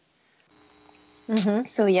backgrounds.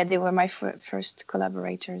 So yeah, they were my first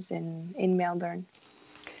collaborators in Melbourne.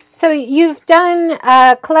 So you've done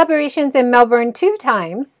collaborations in Melbourne 2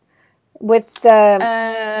 times with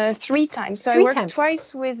the 3 times. So I worked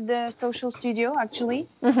twice with the Social Studio, actually.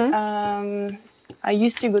 I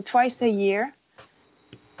used to go twice a year.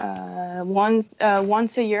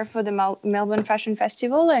 Once a year for the Melbourne Fashion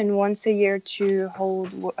Festival, and once a year to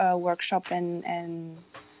hold a workshop and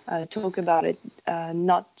talk about it,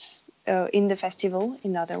 not in the festival,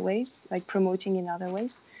 in other ways, like promoting in other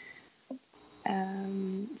ways.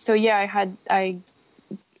 So yeah,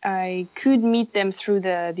 I could meet them through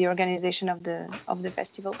the organization of the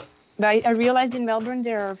festival. But I realized in Melbourne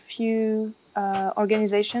there are a few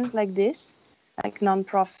organizations like this, like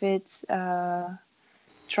non-profits,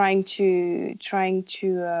 trying to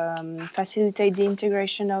facilitate the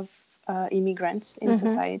integration of immigrants in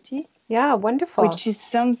society. Yeah, wonderful. Which is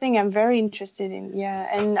something I'm very interested in. Yeah,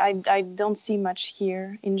 and I don't see much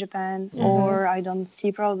here in Japan, or I don't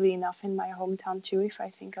see probably enough in my hometown too, if I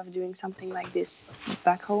think of doing something like this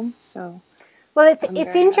back home. So, well,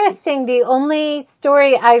 it's interesting. The only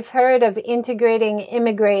story I've heard of integrating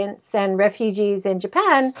immigrants and refugees in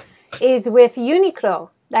Japan is with Uniqlo.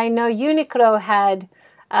 I know Uniqlo had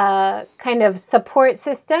a kind of support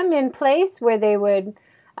system in place where they would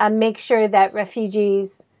make sure that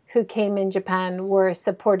refugees who came in Japan were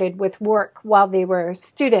supported with work while they were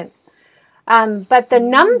students. But the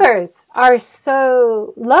numbers are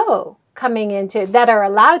so low that are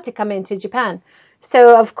allowed to come into Japan.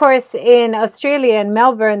 So, of course, in Australia and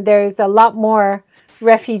Melbourne, there's a lot more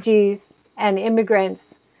refugees and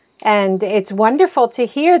immigrants. And it's wonderful to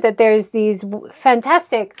hear that there's these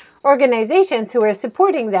fantastic organizations who are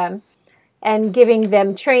supporting them and giving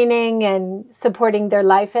them training and supporting their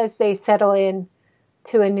life as they settle in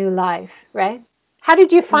to a new life, right? How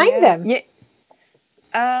did you find them? Yeah.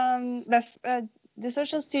 The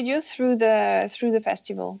Social Studio through the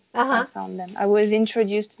festival. I found them. I was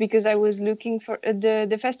introduced because I was looking for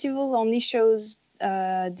the festival only shows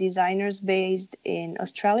designers based in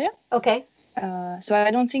Australia. Okay. So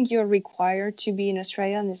I don't think you're required to be in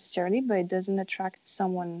Australia necessarily, but it doesn't attract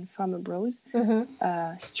someone from abroad.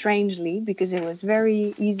 Strangely, because it was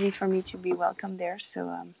very easy for me to be welcome there.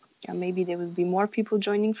 So maybe there will be more people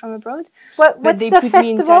joining from abroad. What's they the put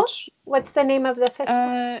me in festival? touch. What's the name of the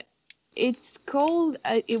festival? It's called,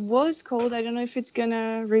 it was called, I don't know if it's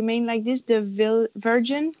gonna remain like this, the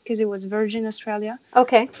Virgin, because it was Virgin Australia.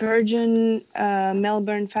 Okay. Virgin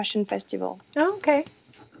Melbourne Fashion Festival. Oh, okay.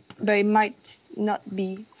 But it might not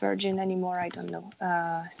be Virgin anymore, I don't know.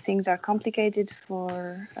 Things are complicated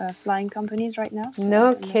for flying companies right now. So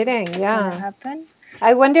No kidding, yeah. Happen.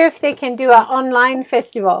 I wonder if they can do an online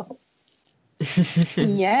festival.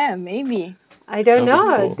 Yeah, maybe. I don't That'd be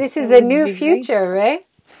know. cool. This is That a would new be future, great. right?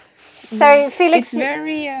 Sorry, Felix. It's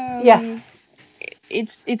very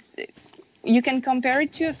it's you can compare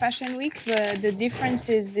it to a fashion week, but the difference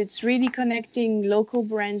is it's really connecting local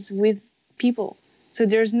brands with people. So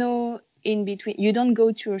there's no in between. You don't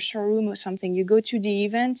go to a showroom or something. You go to the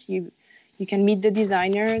event. You can meet the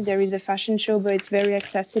designer. There is a fashion show, but it's very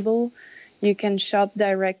accessible. You can shop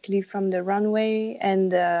directly from the runway,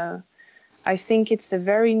 and I think it's a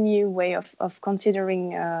very new way of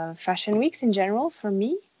considering fashion weeks in general for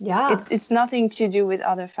me. Yeah. It's nothing to do with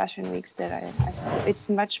other fashion weeks that I saw. It's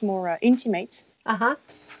much more intimate.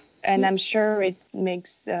 And I'm sure it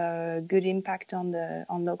makes a good impact on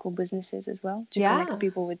local businesses as well to connect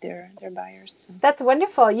people with their buyers. So. That's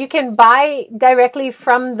wonderful. You can buy directly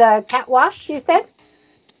from the catwalk, you said?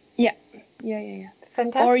 Yeah.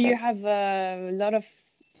 Fantastic. Or you have a lot of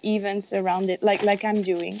events around it, like I'm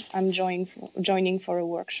doing. I'm joining for a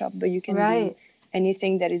workshop, but you can do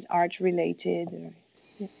anything that is art related.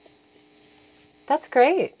 That's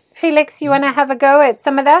great. Felix, you want to have a go at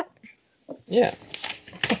some of that? Yeah.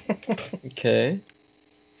 Okay.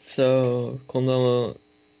 So,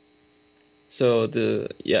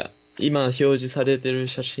今表示されている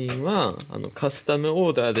写真はカスタム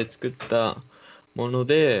オーダーで作ったもの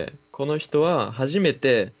で、この人は初め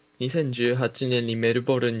て2018年にメル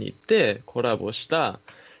ボルンに行ってコラボした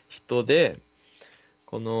人で、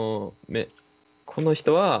この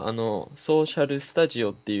人はソーシャルスタジ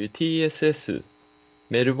オっていう TSS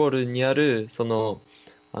メルボルンにある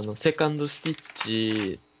セカンドスティッ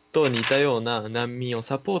チと似たような難民を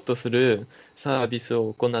サポートするサービス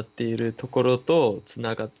を行っているところとつ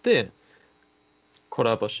ながってコ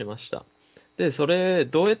ラボしました。で、それ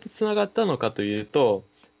どうやってつながったのかというと、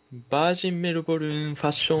バージンメルボルンファ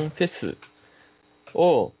ッションフェス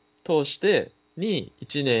を通してに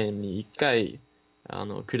1年に1回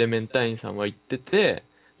クレメンタインさんは行ってて、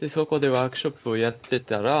でそこでワークショップをやって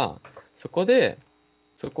たら、そこの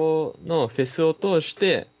フェスを通し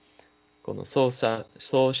てこのソ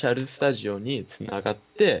ーシャルスタジオにつながっ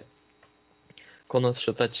て、この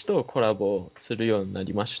人たちとコラボするようにな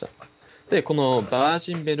りました。で、このバー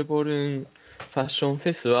ジンメルボルンファッションフ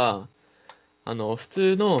ェスは、普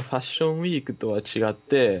通のファッションウィークとは違っ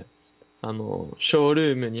て、ショー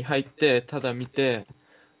ルームに入って、ただ見て、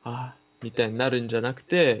みたいになるんじゃなく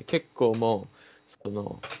て、結構もう、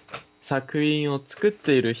作品を作っ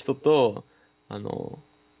ている人と、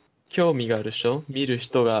興味がある人、見る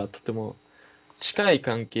人がとても近い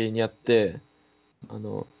関係にあって、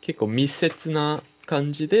結構密接な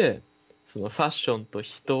感じで、ファッションと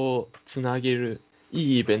人をつなげる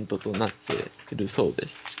いいイベントとなっているそうで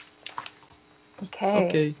す。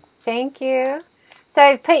Okay. Thank you. So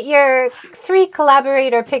I've put your 3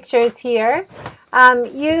 collaborator pictures here.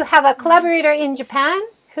 You have a collaborator in Japan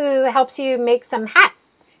who helps you make some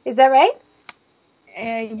hats. Is that right?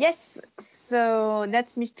 Yes. So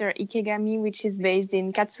that's Mr. Ikegami, which is based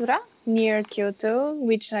in Katsura, near Kyoto,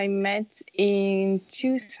 which I met in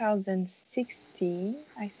 2016,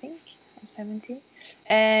 I think, or 17.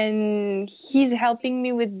 And he's helping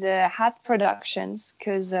me with the hat productions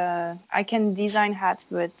because I can design hats,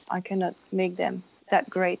 but I cannot make them that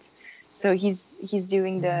great. So he's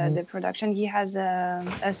doing the production. He has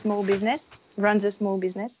a small business, runs a small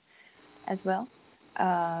business as well.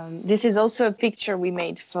 This is also a picture we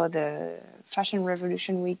made for the Fashion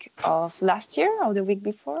Revolution week of last year or the week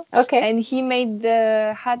before. Okay. And he made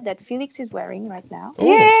the hat that Felix is wearing right now.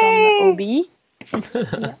 Yay! From OB.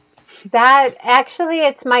 Yeah. That actually,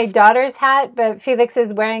 it's my daughter's hat, but Felix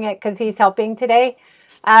is wearing it because he's helping today.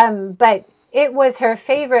 But it was her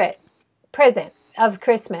favorite present of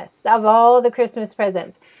Christmas, of all the Christmas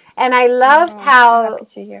presents. And I loved how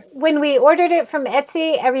when we ordered it from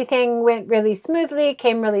Etsy, everything went really smoothly,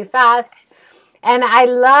 came really fast. And I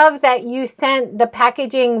love that you sent the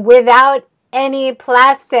packaging without any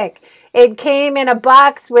plastic. It came in a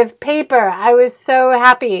box with paper. I was so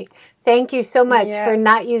happy Thank you so much Yeah. for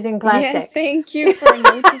not using Yeah, plastic. thank you for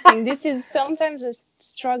noticing. This is sometimes a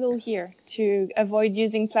struggle here to avoid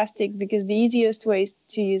using plastic because the easiest way is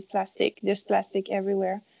to use plastic. There's plastic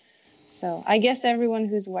everywhere. So I guess everyone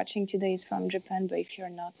who's watching today is from Japan, but if you're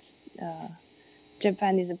not,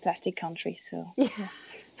 Japan is a plastic country. So yeah.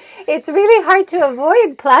 It's really hard to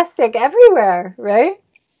avoid plastic everywhere, right?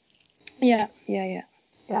 Yeah.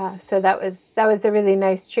 Yeah, so that was a really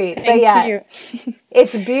nice treat. But Thank yeah, you.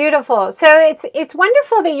 it's beautiful. So it's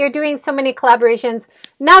wonderful that you're doing so many collaborations,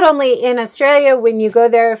 not only in Australia when you go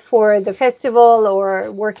there for the festival or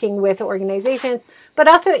working with organizations, but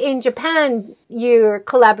also in Japan you're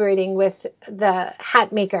collaborating with the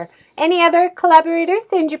hat maker. Any other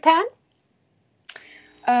collaborators in Japan?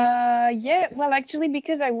 Yeah, well, actually,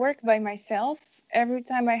 because I work by myself, every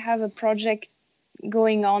time I have a project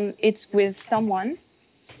going on, it's with someone.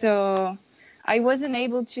 So I wasn't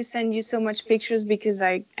able to send you so much pictures because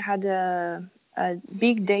I had a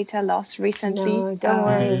big data loss recently. No, don't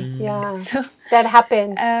worry. Mm. Yeah, So that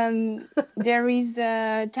happens. there is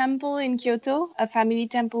a temple in Kyoto, a family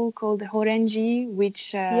temple called Horenji,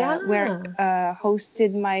 which where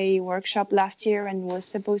hosted my workshop last year and was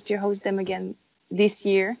supposed to host them again this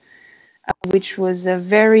year, which was a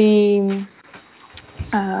very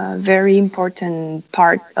important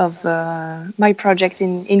part of my project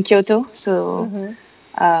in Kyoto. So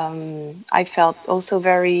I felt also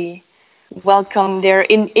very welcome there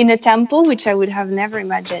in a temple, which I would have never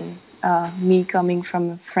imagined. Me coming from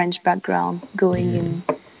a French background, going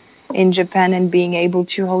in Japan and being able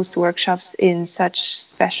to host workshops in such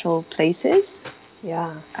special places.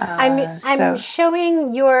 Yeah, I'm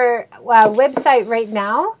showing your website right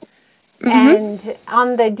now, and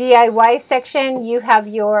on the DIY section, you have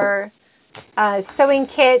your sewing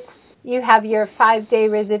kits. You have your 5-day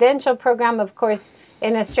residential program. Of course,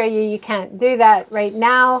 in Australia, you can't do that right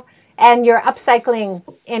now. And you're upcycling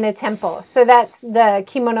in a temple. So that's the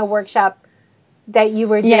kimono workshop that you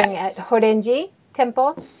were doing at Horenji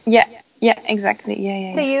Temple. Yeah, exactly.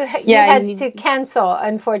 Yeah. So you had to cancel,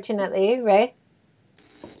 unfortunately, right?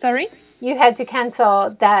 Sorry? You had to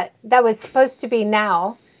cancel that. That was supposed to be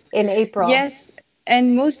now in April. Yes,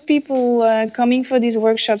 and most people coming for these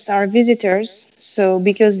workshops are visitors. So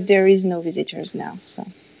because there is no visitors now, so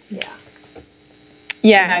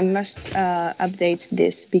yeah, I must update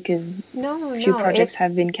this because a few projects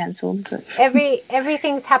have been cancelled. But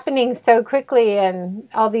everything's happening so quickly, and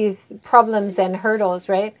all these problems and hurdles,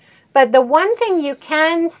 right? But the one thing you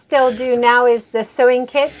can still do now is the sewing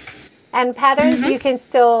kits and patterns. You can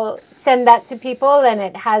still send that to people, and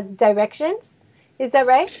it has directions. Is that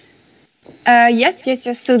right? Yes.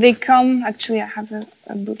 So they come. Actually, I have a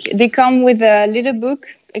book here. They come with a little book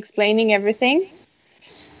explaining everything.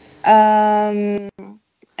 And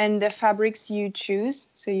the fabrics you choose,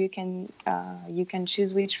 so you can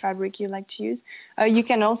choose which fabric you like to use. You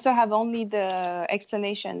can also have only the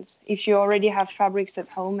explanations if you already have fabrics at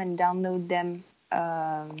home and download them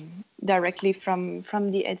directly from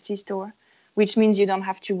the Etsy store, which means you don't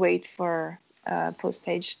have to wait for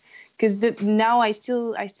postage. Because now I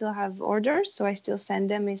still have orders, so I still send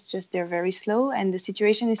them. It's just they're very slow, and the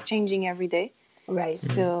situation is changing every day. Right.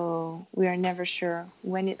 So we are never sure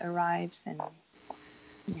when it arrives, and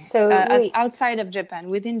so outside of Japan,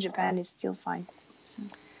 within Japan is still fine. So.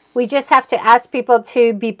 We just have to ask people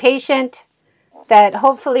to be patient. That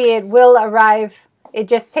hopefully it will arrive. It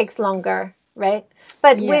just takes longer, right?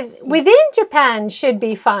 But within Japan should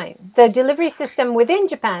be fine. The delivery system within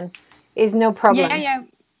Japan is no problem. Yeah.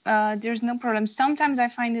 There's no problem. Sometimes I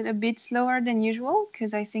find it a bit slower than usual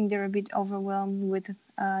because I think they're a bit overwhelmed with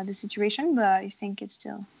the situation, but I think it's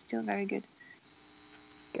still very good.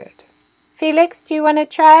 Good. Felix, do you want to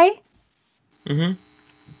try?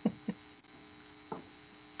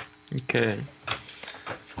 Okay.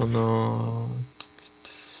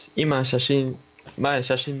 今前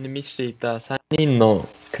写真で見せていた3人の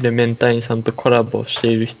クレメンタインさんとコラボして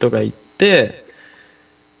いる人がいて、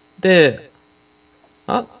で、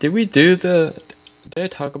did I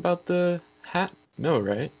talk about the hat? No,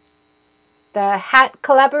 right? The hat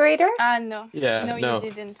collaborator? No. Yeah, no, no.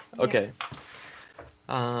 You didn't. Okay.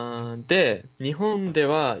 で、日本で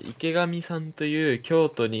は池上さんという京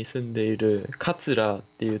都に住んでいる桂っ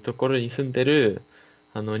ていうところに住んでる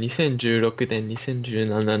2016年、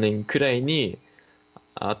2017年くらいに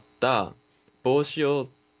あった帽子を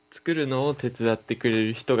作るのを手伝ってくれ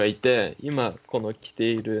る人がいて、今このつ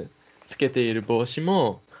けている帽子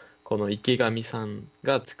もこの池上さん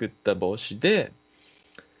が作った帽子で、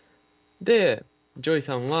ジョイ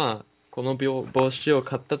さんはこの帽子を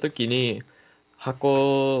買った時に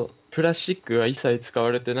プラスチックが一切使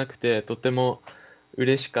われてなくてとても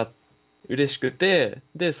嬉しかっ嬉しくて、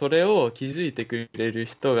で、それを気づいてくれる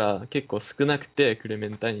人が結構少なくて、クレメ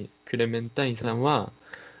ンタインさんは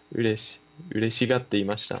嬉し、嬉しがってい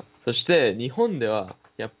ました。そして日本では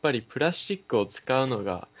やっぱりプラスチックを使うの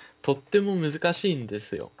がとっても難しいんで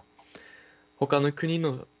すよ。他の国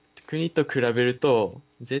と比べると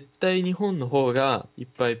絶対日本の方がいっ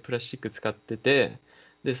ぱいプラスチック使ってて、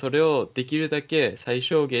で、それをできるだけ最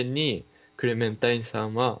小限にクレメンタインさ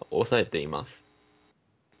んは抑えています。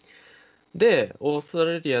で、オースト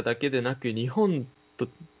ラリアだけでなく日本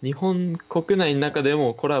国内の中で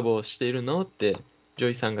もコラボをしているのってジ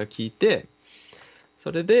ョイさんが聞いて、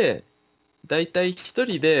それでだいたい一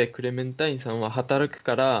人でクレメンタインさんは働く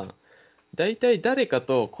から、だいたい誰か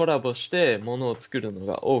とコラボしてものを作るの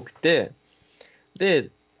が多くて、で、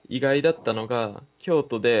意外だったのが京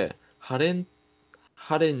都でハレン、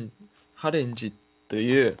ハレンジと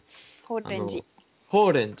いうホーレンジ。ホ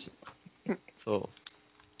ーレンジ、そう、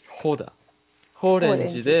ホだ。ホーレン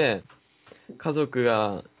ジで家族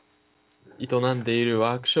が営んでいる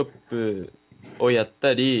ワークショップをやっ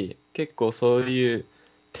たり、結構そういう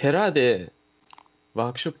寺でワ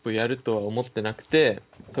ークショップやるとは思ってなくて、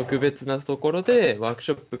特別なところでワーク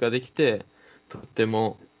ショップができて、とって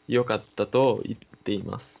も良かったと言ってい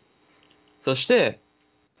ます。そして、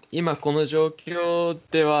今この状況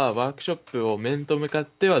ではワークショップを面と向かっ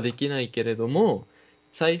てはできないけれども、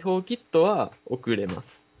裁縫キットは送れま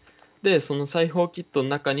す。で、その裁縫キットの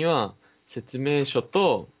中には説明書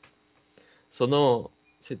と、その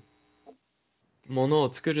もの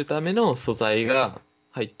を作るための素材が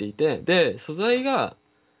入っていて、で、素材が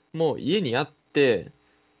もう家にあって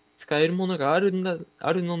使えるものがある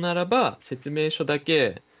のならば、説明書だ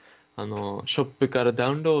けショップからダ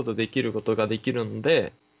ウンロードできることができるの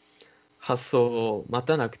で、発送を待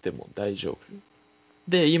たなくても大丈夫。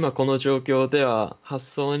で、今この状況では発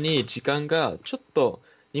送に時間がちょっと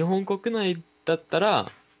日本国内だった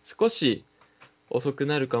ら少し遅く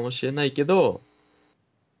なるかもしれないけど、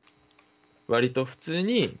割と普通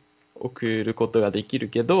に送ることができる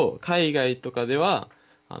けど、海外とかでは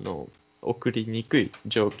送りにくい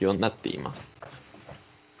状況になっています。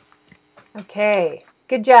Okay,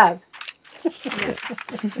 good job.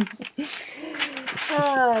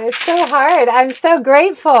 Oh, it's so hard. I'm so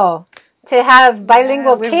grateful to have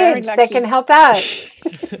bilingual kids that can help out.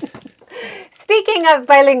 Speaking of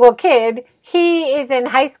bilingual kid, he is in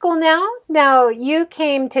high school now. Now, you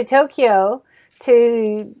came to Tokyo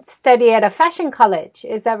to study at a fashion college.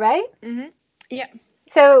 Is that right? Mm-hmm. Yeah.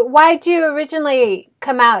 So why did you originally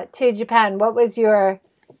come out to Japan? What was your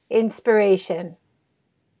inspiration?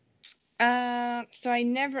 So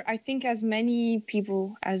I think as many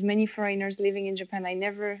foreigners living in Japan, I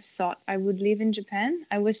never thought I would live in Japan.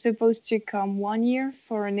 I was supposed to come 1 year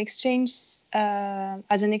for an exchange,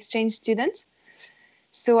 as an exchange student.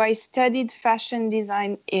 So I studied fashion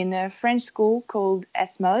design in a French school called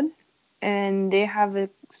S-Mode, and they have a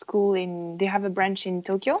branch in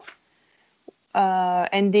Tokyo.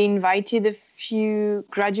 And they invited a few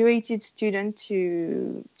graduated students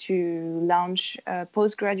to launch a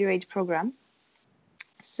postgraduate program.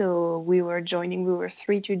 So we were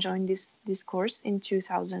 3 to join this course in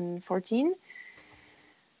 2014.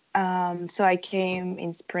 So I came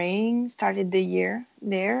in spring, started the year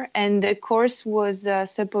there, and the course was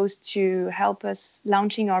supposed to help us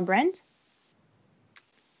launching our brand.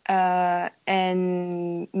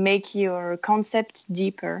 And make your concept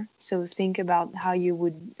deeper. So think about how you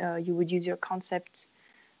would use your concept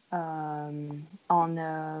on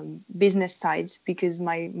business sides, because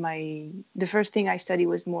the first thing I studied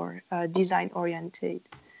was more design oriented.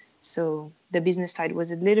 So the business side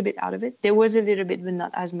was a little bit out of it. There was a little bit, but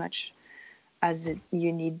not as much as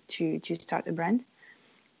you need to start a brand.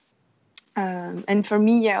 And for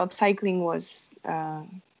me, upcycling was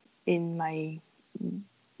in my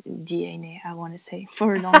DNA, I want to say,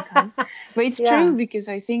 for a long time. But it's true, because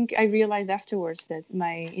I think I realized afterwards that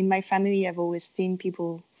in my family I've always seen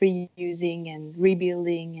people reusing and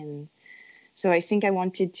rebuilding, and so I think I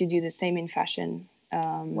wanted to do the same in fashion.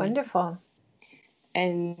 Wonderful.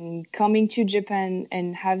 And coming to Japan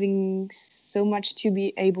and having so much to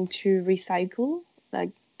be able to recycle, like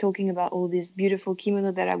talking about all these beautiful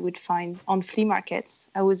kimono that I would find on flea markets,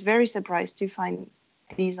 I was very surprised to find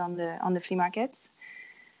these on the flea markets.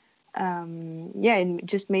 It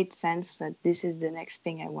just made sense that this is the next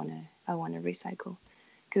thing I want to recycle,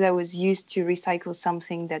 because I was used to recycle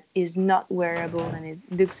something that is not wearable and it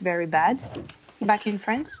looks very bad back in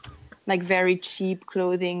France, like very cheap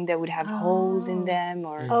clothing that would have holes in them,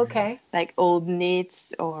 or like old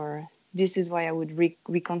knits, or this is why I would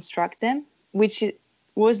reconstruct them, which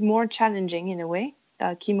was more challenging in a way,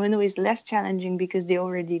 kimono is less challenging because they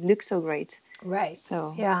already look so great. Right.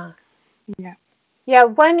 So yeah. yeah. Yeah,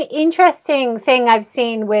 one interesting thing I've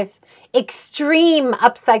seen with extreme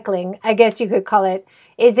upcycling, I guess you could call it,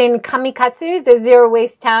 is in Kamikatsu, the zero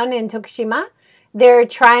waste town in Tokushima. They're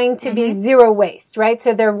trying to be zero waste, right?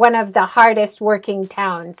 So they're one of the hardest working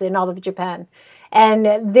towns in all of Japan.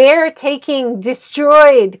 And they're taking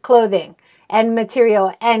destroyed clothing and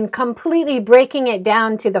material and completely breaking it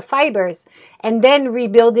down to the fibers and then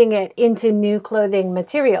rebuilding it into new clothing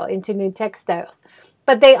material, into new textiles.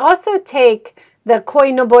 But they also take the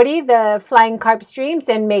koi nobori, the flying carp streams,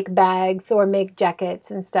 and make bags or make jackets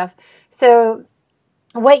and stuff. So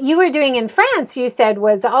what you were doing in France, you said,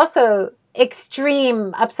 was also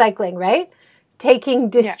extreme upcycling, right? Taking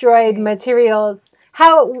destroyed materials.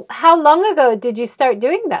 How long ago did you start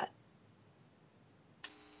doing that?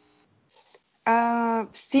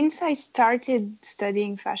 Since I started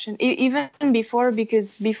studying fashion, even before,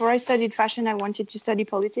 because before I studied fashion, I wanted to study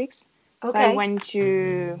politics. So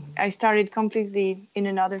I started completely in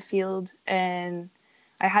another field, and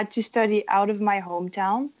I had to study out of my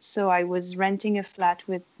hometown. So I was renting a flat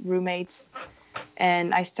with roommates,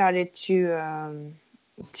 and I started to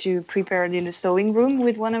prepare in the sewing room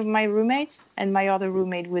with one of my roommates, and my other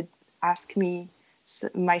roommate would ask me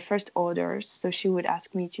my first orders. So she would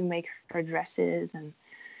ask me to make her dresses,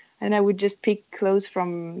 and I would just pick clothes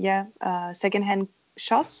from secondhand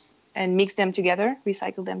shops and mix them together,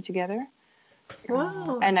 recycle them together.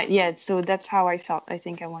 Wow. So that's how I thought. I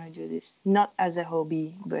think I want to do this, not as a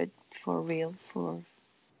hobby, but for real, for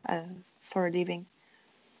a living.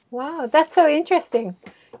 Wow, that's so interesting.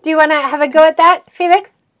 Do you want to have a go at that,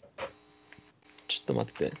 Felix? ちょっと待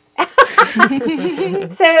って。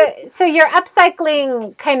 So your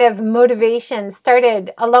upcycling kind of motivation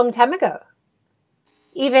started a long time ago,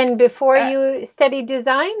 even before you studied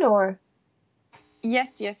design, or?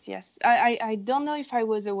 Yes. I don't know if I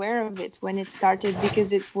was aware of it when it started,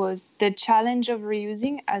 because it was the challenge of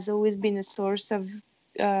reusing has always been a source of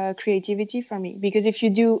creativity for me. Because if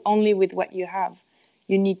you do only with what you have,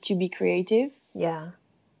 you need to be creative. Yeah.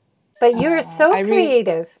 But you're so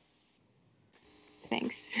creative.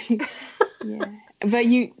 Thanks. Yeah. But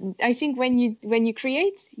I think when you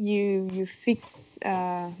create, you fix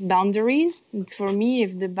boundaries. For me,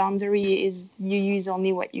 if the boundary is you use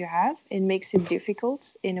only what you have, it makes it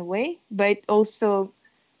difficult in a way, but also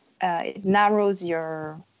it narrows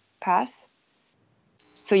your path.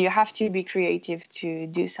 So you have to be creative to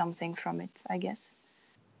do something from it, I guess.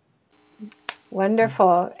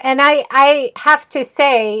 Wonderful. And I have to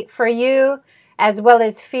say, for you as well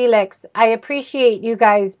as Felix, I appreciate you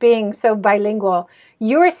guys being so bilingual.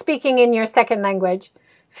 You're speaking in your second language.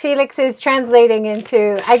 Felix is translating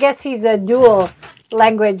into, I guess he's a dual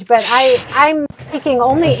language, but I'm speaking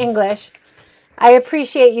only English. I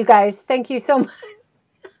appreciate you guys. Thank you so much.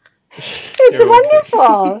 It's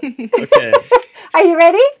wonderful. Okay. Are you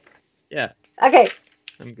ready? Yeah. Okay.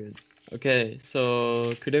 I'm good. Okay.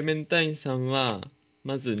 So,クレメンタインさんは、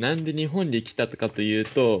まずなんで日本に来たかという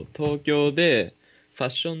と、東京でファッ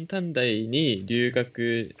ション短大に留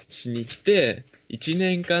学しに来て、1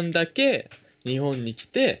年間だけ日本に来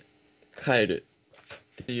て帰る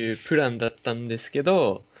っていうプランだったんですけ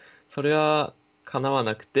ど、それは叶わ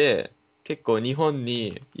なくて、結構日本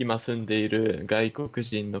に今住んでいる外国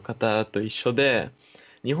人の方と一緒で、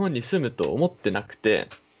日本に住むと思ってなくて、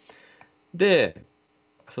で、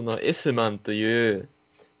そのエスマンという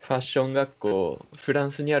ファッション学校、フラ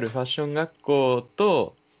ンスにあるファッション学校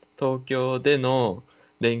と東京での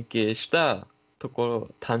連携したところ、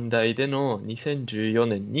短大での2014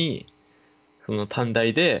年に、その短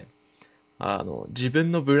大で、自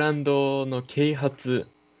分のブランドの啓発、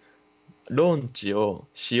ローンチを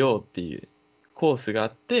しようっていうコースがあ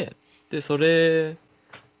って、で、それ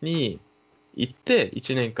に行って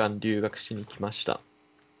1年間留学しに来ました。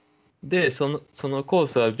で、そのコー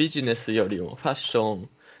スはビジネスよりもファッション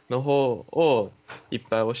の方をいっ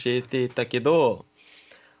ぱい教えていたけど、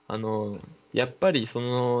やっぱり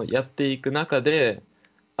やっていく中で、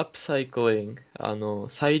アップサイクリング、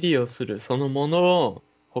再利用するそのものを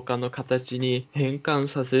他の形に変換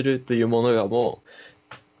させるというものがも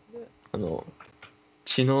う、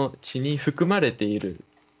血に含まれている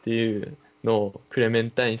っていうのをクレメン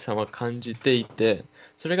タインさんは感じていて、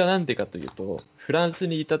それがなんでかというと、フランス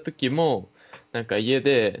にいた時もなんか家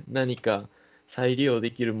で何か再利用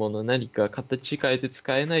できるもの、何か形変えて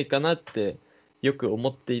使えないかなってよく思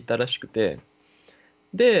っていたらしくて、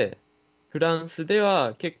でフランスで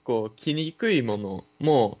は結構着にくいもの、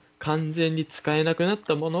もう完全に使えなくなっ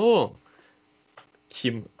たものを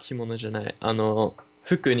着物じゃない、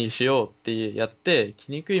服にしようってやって、着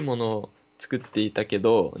にくいものを作っていたけ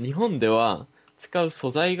ど、日本では使う素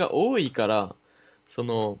材が多いから、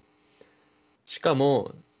しか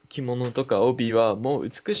も着物とか帯はもう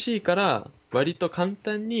美しいから、割と簡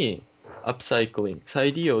単にアップサイクリング、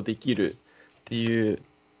再利用できるっていう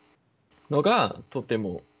のがとて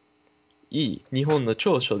もいい日本の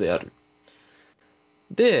長所である。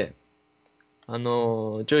で、ジ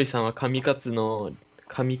ョイさんは上勝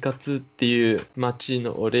っていう町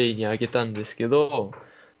の例に挙げたんですけど、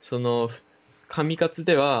その上勝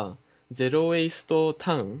ではゼロウェイスト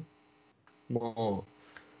タウン、も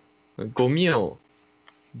うゴミを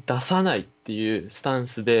出さないっていうスタン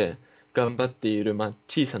スで頑張っている、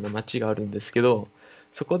小さな町があるんですけど、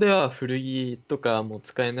そこでは古着とかもう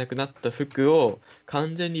使えなくなった服を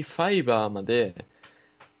完全にファイバーまで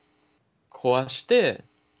壊して、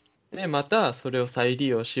で、またそれを再利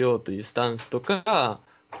用しようというスタンスとか、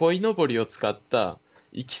鯉のぼりを使った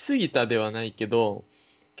行き過ぎたではないけど、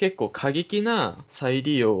結構過激な再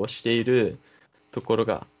利用をしているところ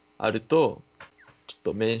があると、ちょっ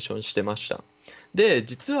とメンションしてました。で、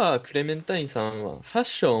実はクレメンタインさんはファッ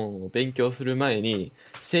ションを勉強する前に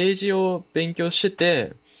政治を勉強して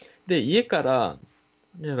て、で、家から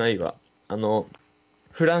じゃないわ、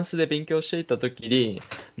フランスで勉強していた時に、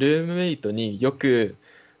ルームメイトによく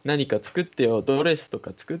何か作ってよ、ドレスと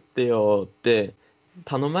か作ってよって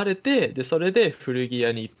頼まれて、で、それで古着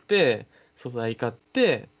屋に行って、素材買っ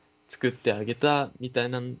て作ってあげたみたい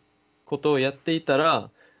なことをやっていたら、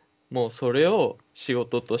もうそれを仕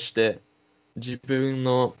事として自分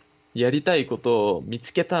のやりたいことを見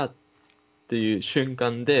つけたっていう瞬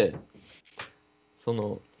間で、そ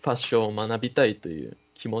のファッションを学びたいという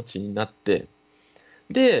気持ちになって、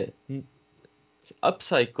で、アップ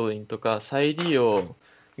サイクリングとか再利用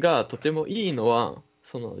がとてもいいのは、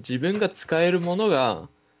その自分が使えるものが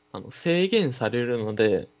制限されるの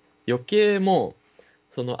で、余計もう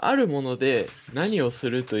そのあるもので何をす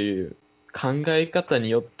るという考え方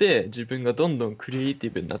によって自分がどんどんクリエイテ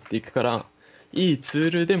ィブになっていくから、いいツ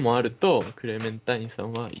ールでもあるとクレメンタインさ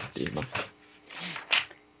んは言っています。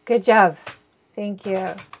Good job. Thank you.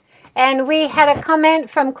 And we had a comment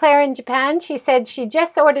from Claire in Japan. She said she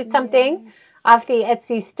just ordered something off the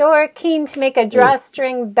Etsy store, keen to make a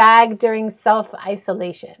drawstring bag during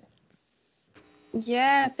self-isolation.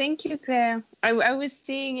 Yeah, thank you, Claire. I was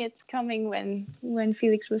seeing it coming when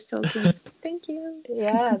Felix was talking. Thank you.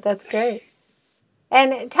 Yeah, that's great.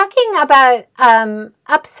 And talking about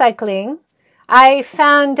upcycling, I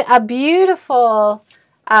found a beautiful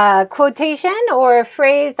quotation or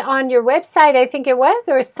phrase on your website, I think it was,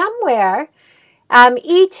 or somewhere.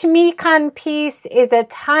 Each MIKAN piece is a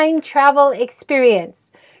time travel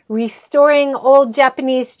experience, restoring old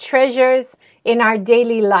Japanese treasures in our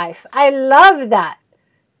daily life. I love that.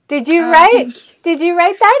 Did you write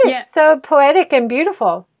that? Yeah. It's so poetic and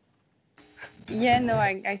beautiful. Yeah, no,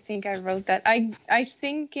 I think I wrote that. I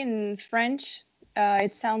think in French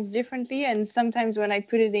it sounds differently, and sometimes when I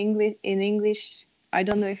put it in English, I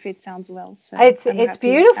don't know if it sounds well. So It's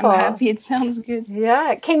beautiful. I'm happy it sounds good.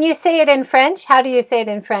 Yeah. Can you say it in French? How do you say it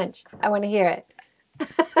in French? I want to hear it.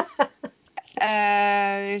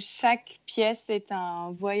 Chaque pièce est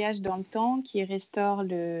un voyage dans le temps qui restaure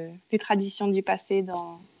les traditions du passé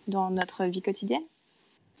dans notre vie quotidienne.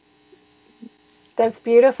 That's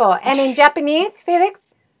beautiful. And in Japanese, Felix?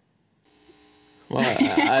 Well,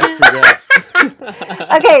 I forgot.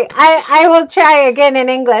 Okay, I will try again in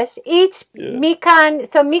English. Each MIKAN,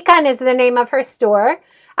 so MIKAN is the name of her store.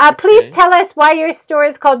 Please tell us why your store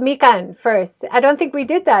is called MIKAN first. I don't think we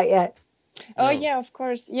did that yet. Oh, yeah, of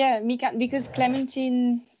course. Yeah, MIKAN, because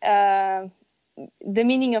Clementine, the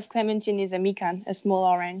meaning of Clementine is a MIKAN, a small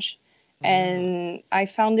orange. And I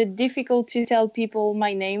found it difficult to tell people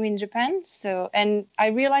my name in Japan. And I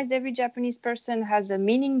realized every Japanese person has a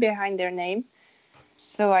meaning behind their name.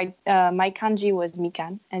 So my kanji was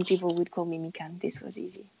MIKAN, and people would call me MIKAN. This was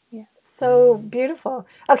easy. Yeah. So beautiful.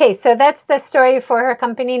 Okay, so that's the story for her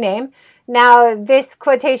company name. Now, this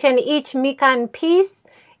quotation, each MIKAN piece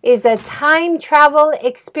is a time travel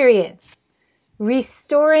experience,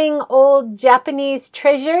 restoring old Japanese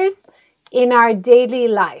treasures in our daily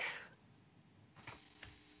life.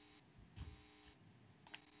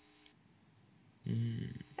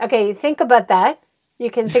 Okay, think about that. You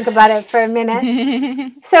can think about it for a minute.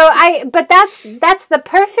 But that's the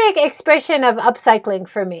perfect expression of upcycling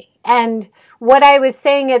for me. And what I was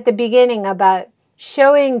saying at the beginning about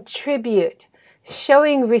showing tribute,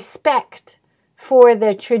 showing respect for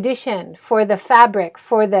the tradition, for the fabric,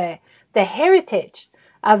 for the heritage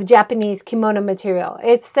of Japanese kimono material.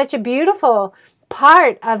 It's such a beautiful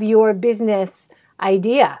part of your business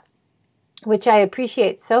idea, which I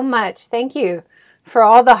appreciate so much. Thank you for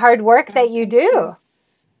all the hard work that you Thank do you.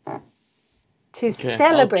 to Okay, I'll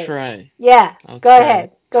celebrate. try. Yeah, I'll go try.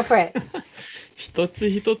 ahead. Go for it. 一つ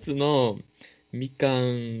一つのみか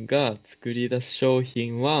んが作り出す商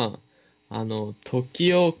品は、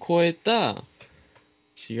時を超えた、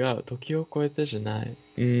時を超えたじゃない。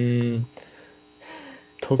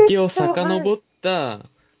時を This is so hard. 遡った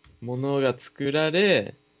ものが作ら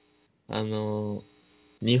れ、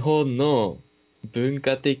日本の文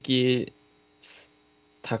化的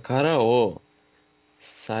宝を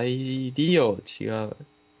再利用、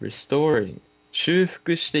restoring、修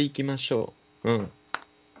復していきましょう。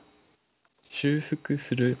修復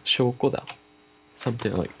する証拠だ。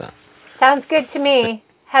Something like that. Sounds good to me.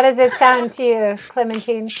 How does it sound to you,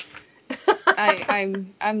 Clementine?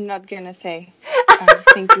 I'm not gonna say.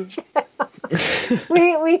 Thank you.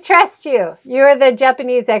 We trust you. You're the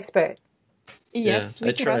Japanese expert. Yes, Yeah, we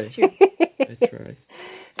I try. trust you. I try.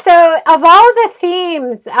 So, of all the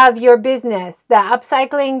themes of your business, the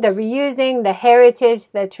upcycling, the reusing, the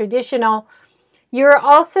heritage, the traditional, you're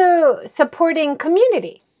also supporting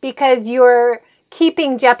community because you're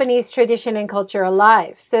keeping Japanese tradition and culture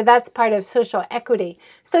alive. So that's part of social equity.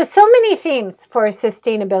 So many themes for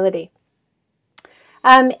sustainability.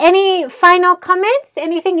 Any final comments?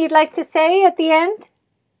 Anything you'd like to say at the end?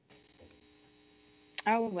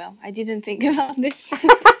 Oh well, I didn't think about this.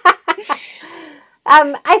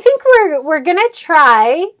 I think we're gonna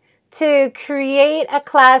try to create a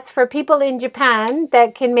class for people in Japan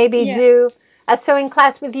that can maybe Yeah. do a sewing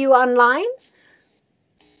class with you online.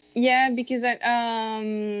 Yeah, because I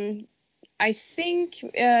think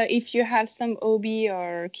if you have some obi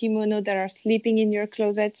or kimono that are sleeping in your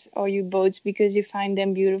closet or you bought because you find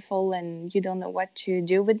them beautiful and you don't know what to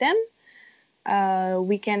do with them,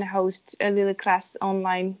 we can host a little class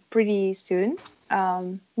online pretty soon.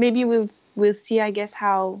 Maybe we'll see, I guess,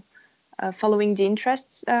 how following the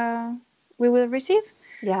interests we will receive.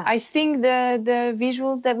 Yeah. I think the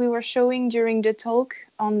visuals that we were showing during the talk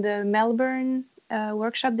on the Melbourne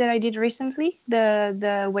workshop that I did recently,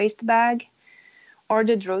 the waist bag or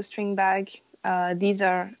the drawstring bag, these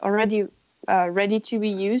are already ready to be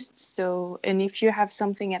used. So, and if you have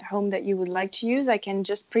something at home that you would like to use, I can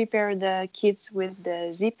just prepare the kits with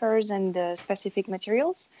the zippers and the specific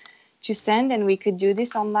materials to send, and we could do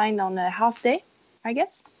this online on a half day, I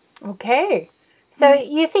guess. Okay. So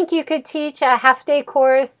you think you could teach a half-day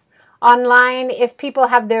course online if people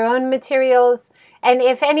have their own materials? And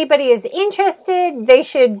if anybody is interested, they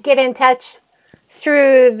should get in touch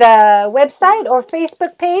through the website or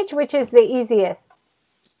Facebook page, which is the easiest.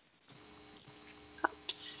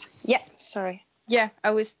 Yeah, sorry. Yeah,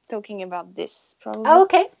 I was talking about this probably. Oh,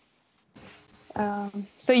 okay.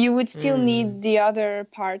 So you would still need the other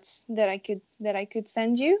parts that I could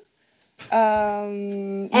send you.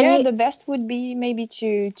 The best would be maybe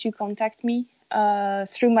to contact me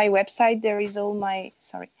through my website. There is all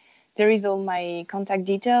my contact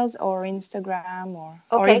details, or Instagram,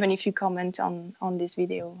 or even if you comment on this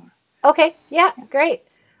video. Okay, yeah, great.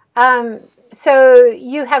 So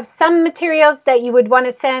you have some materials that you would want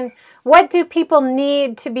to send. What do people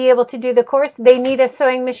need to be able to do the course? They need a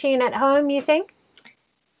sewing machine at home, you think?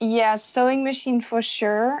 Yeah, sewing machine for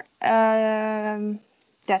sure.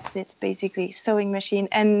 That's it, basically. Sewing machine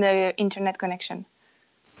and the internet connection.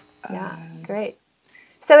 Yeah, great.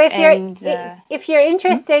 So if you're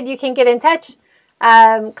interested, you can get in touch.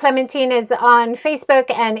 Clementine is on Facebook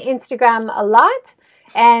and Instagram a lot,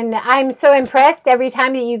 and I'm so impressed every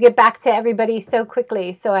time that you get back to everybody so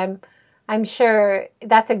quickly. So I'm sure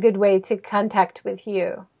that's a good way to contact with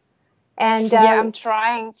you. And I'm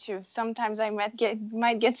trying to. Sometimes I might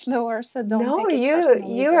get slower, so don't take it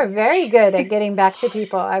personally. You are very good at getting back to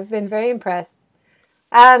people. I've been very impressed.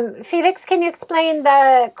 Felix, can you explain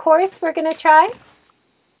the course we're going to try?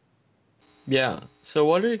 Yeah. So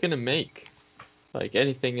what are you gonna make? Like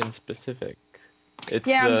anything in specific?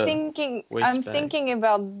 I'm thinking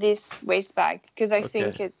about this waist bag because I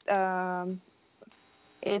think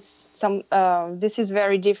this is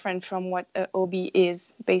very different from what obi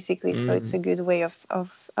is basically. So it's a good way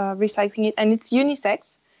of recycling it, and it's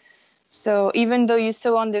unisex. So even though you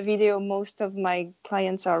saw on the video, most of my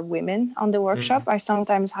clients are women on the workshop. I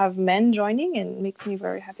sometimes have men joining, and it makes me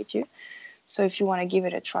very happy too. So if you want to give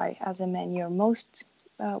it a try as a man, you're most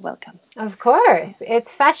welcome. Of course.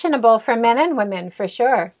 It's fashionable for men and women, for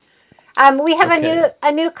sure. We have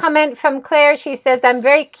a new comment from Claire. She says, I'm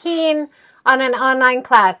very keen on an online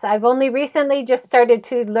class. I've only recently just started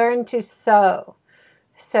to learn to sew.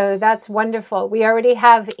 So that's wonderful. We already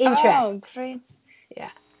have interest. Oh, great. Yeah.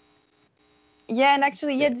 Yeah, and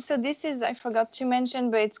actually, so this is, I forgot to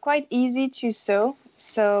mention, but it's quite easy to sew.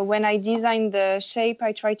 So when I design the shape,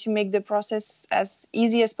 I try to make the process as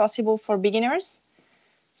easy as possible for beginners.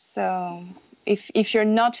 So if you're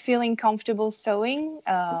not feeling comfortable sewing,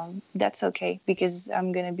 that's okay, because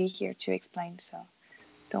I'm going to be here to explain. So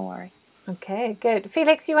don't worry. Okay, good.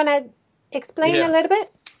 Felix, you want to explain a Yeah. little bit?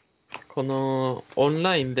 このオン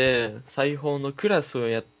ラインで裁縫のクラスを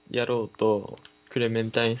やろうとクレメ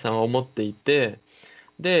ンタインさんは思っていて、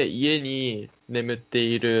で、家に眠って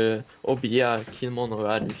いる帯や着物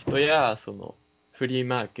がある人や、そのフリー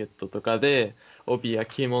マーケットとかで帯や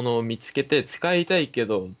着物を見つけて使いたいけ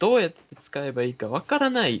ど、どうやって使えばいいかわから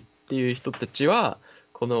ないっていう人たちは、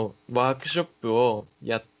このワークショップを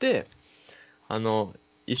やって、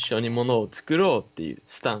一緒に物を作ろうっていう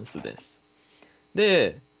スタンスです。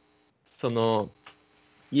で、その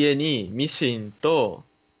家にミシンと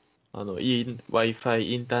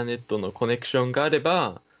Wi-Fi インターネットのコネクションがあれ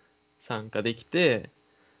ば参加できて、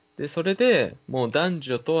で、それでもう男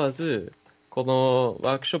女問わず、この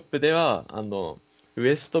ワークショップでは、ウ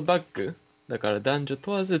エストバッグ、だから男女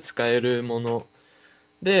問わず使えるもの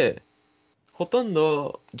で、ほとん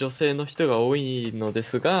ど女性の人が多いので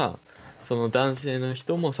すが、その男性の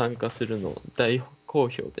人も参加するの大好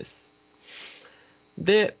評です。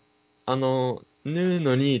で、縫う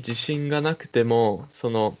のに自信がなくても、そ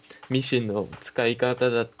のミシンの使い方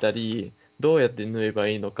だったり、どうやって縫えば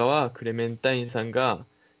いいのかは、クレメンタインさんが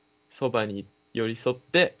そばに寄り添っ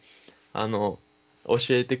て、教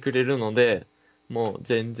えてくれるので、もう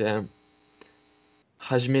全然、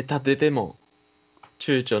始めたてでも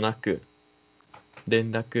躊躇なく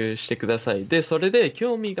連絡してください。で、それで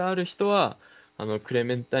興味がある人は、クレ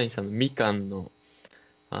メンタインさんのMIKANの、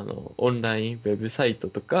オンラインウェブサイト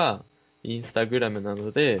とか、インスタグラムな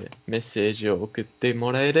どでメッセージを送って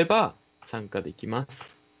もらえれば参加できま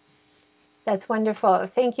す。That's wonderful.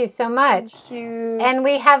 Thank you so much. Thank you. And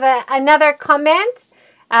we have another comment.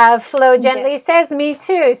 Flo Gently says, me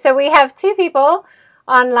too. So we have two people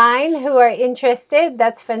online who are interested.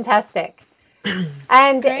 That's fantastic.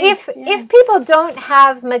 And Great, if people don't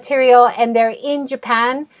have material and they're in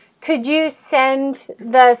Japan, could you send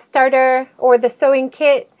the starter or the sewing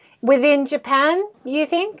kit within Japan, you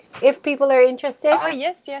think, if people are interested? Oh,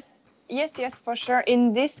 yes, for sure.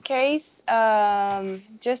 In this case,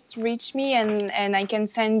 just reach me and I can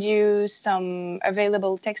send you some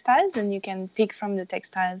available textiles and you can pick from the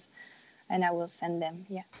textiles and I will send them.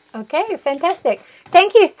 Yeah. Okay, fantastic.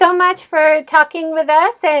 Thank you so much for talking with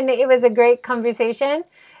us, and it was a great conversation.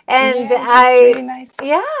 And really nice.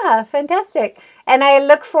 Yeah, fantastic. And I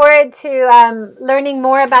look forward to learning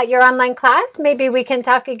more about your online class. Maybe we can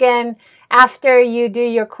talk again after you do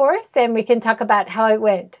your course, and we can talk about how it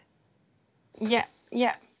went. Yeah.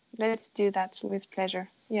 Let's do that with pleasure.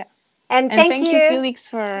 Yeah. And thank you, Felix,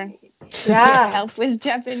 for your help with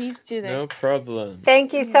Japanese today. No problem.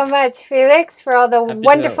 Thank you so much, Felix, for all the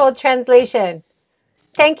wonderful translation.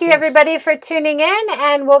 Thank you, everybody, for tuning in,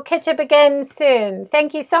 and we'll catch up again soon.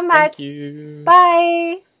 Thank you so much. Thank you.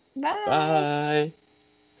 Bye. Bye. Bye.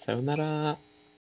 さよなら。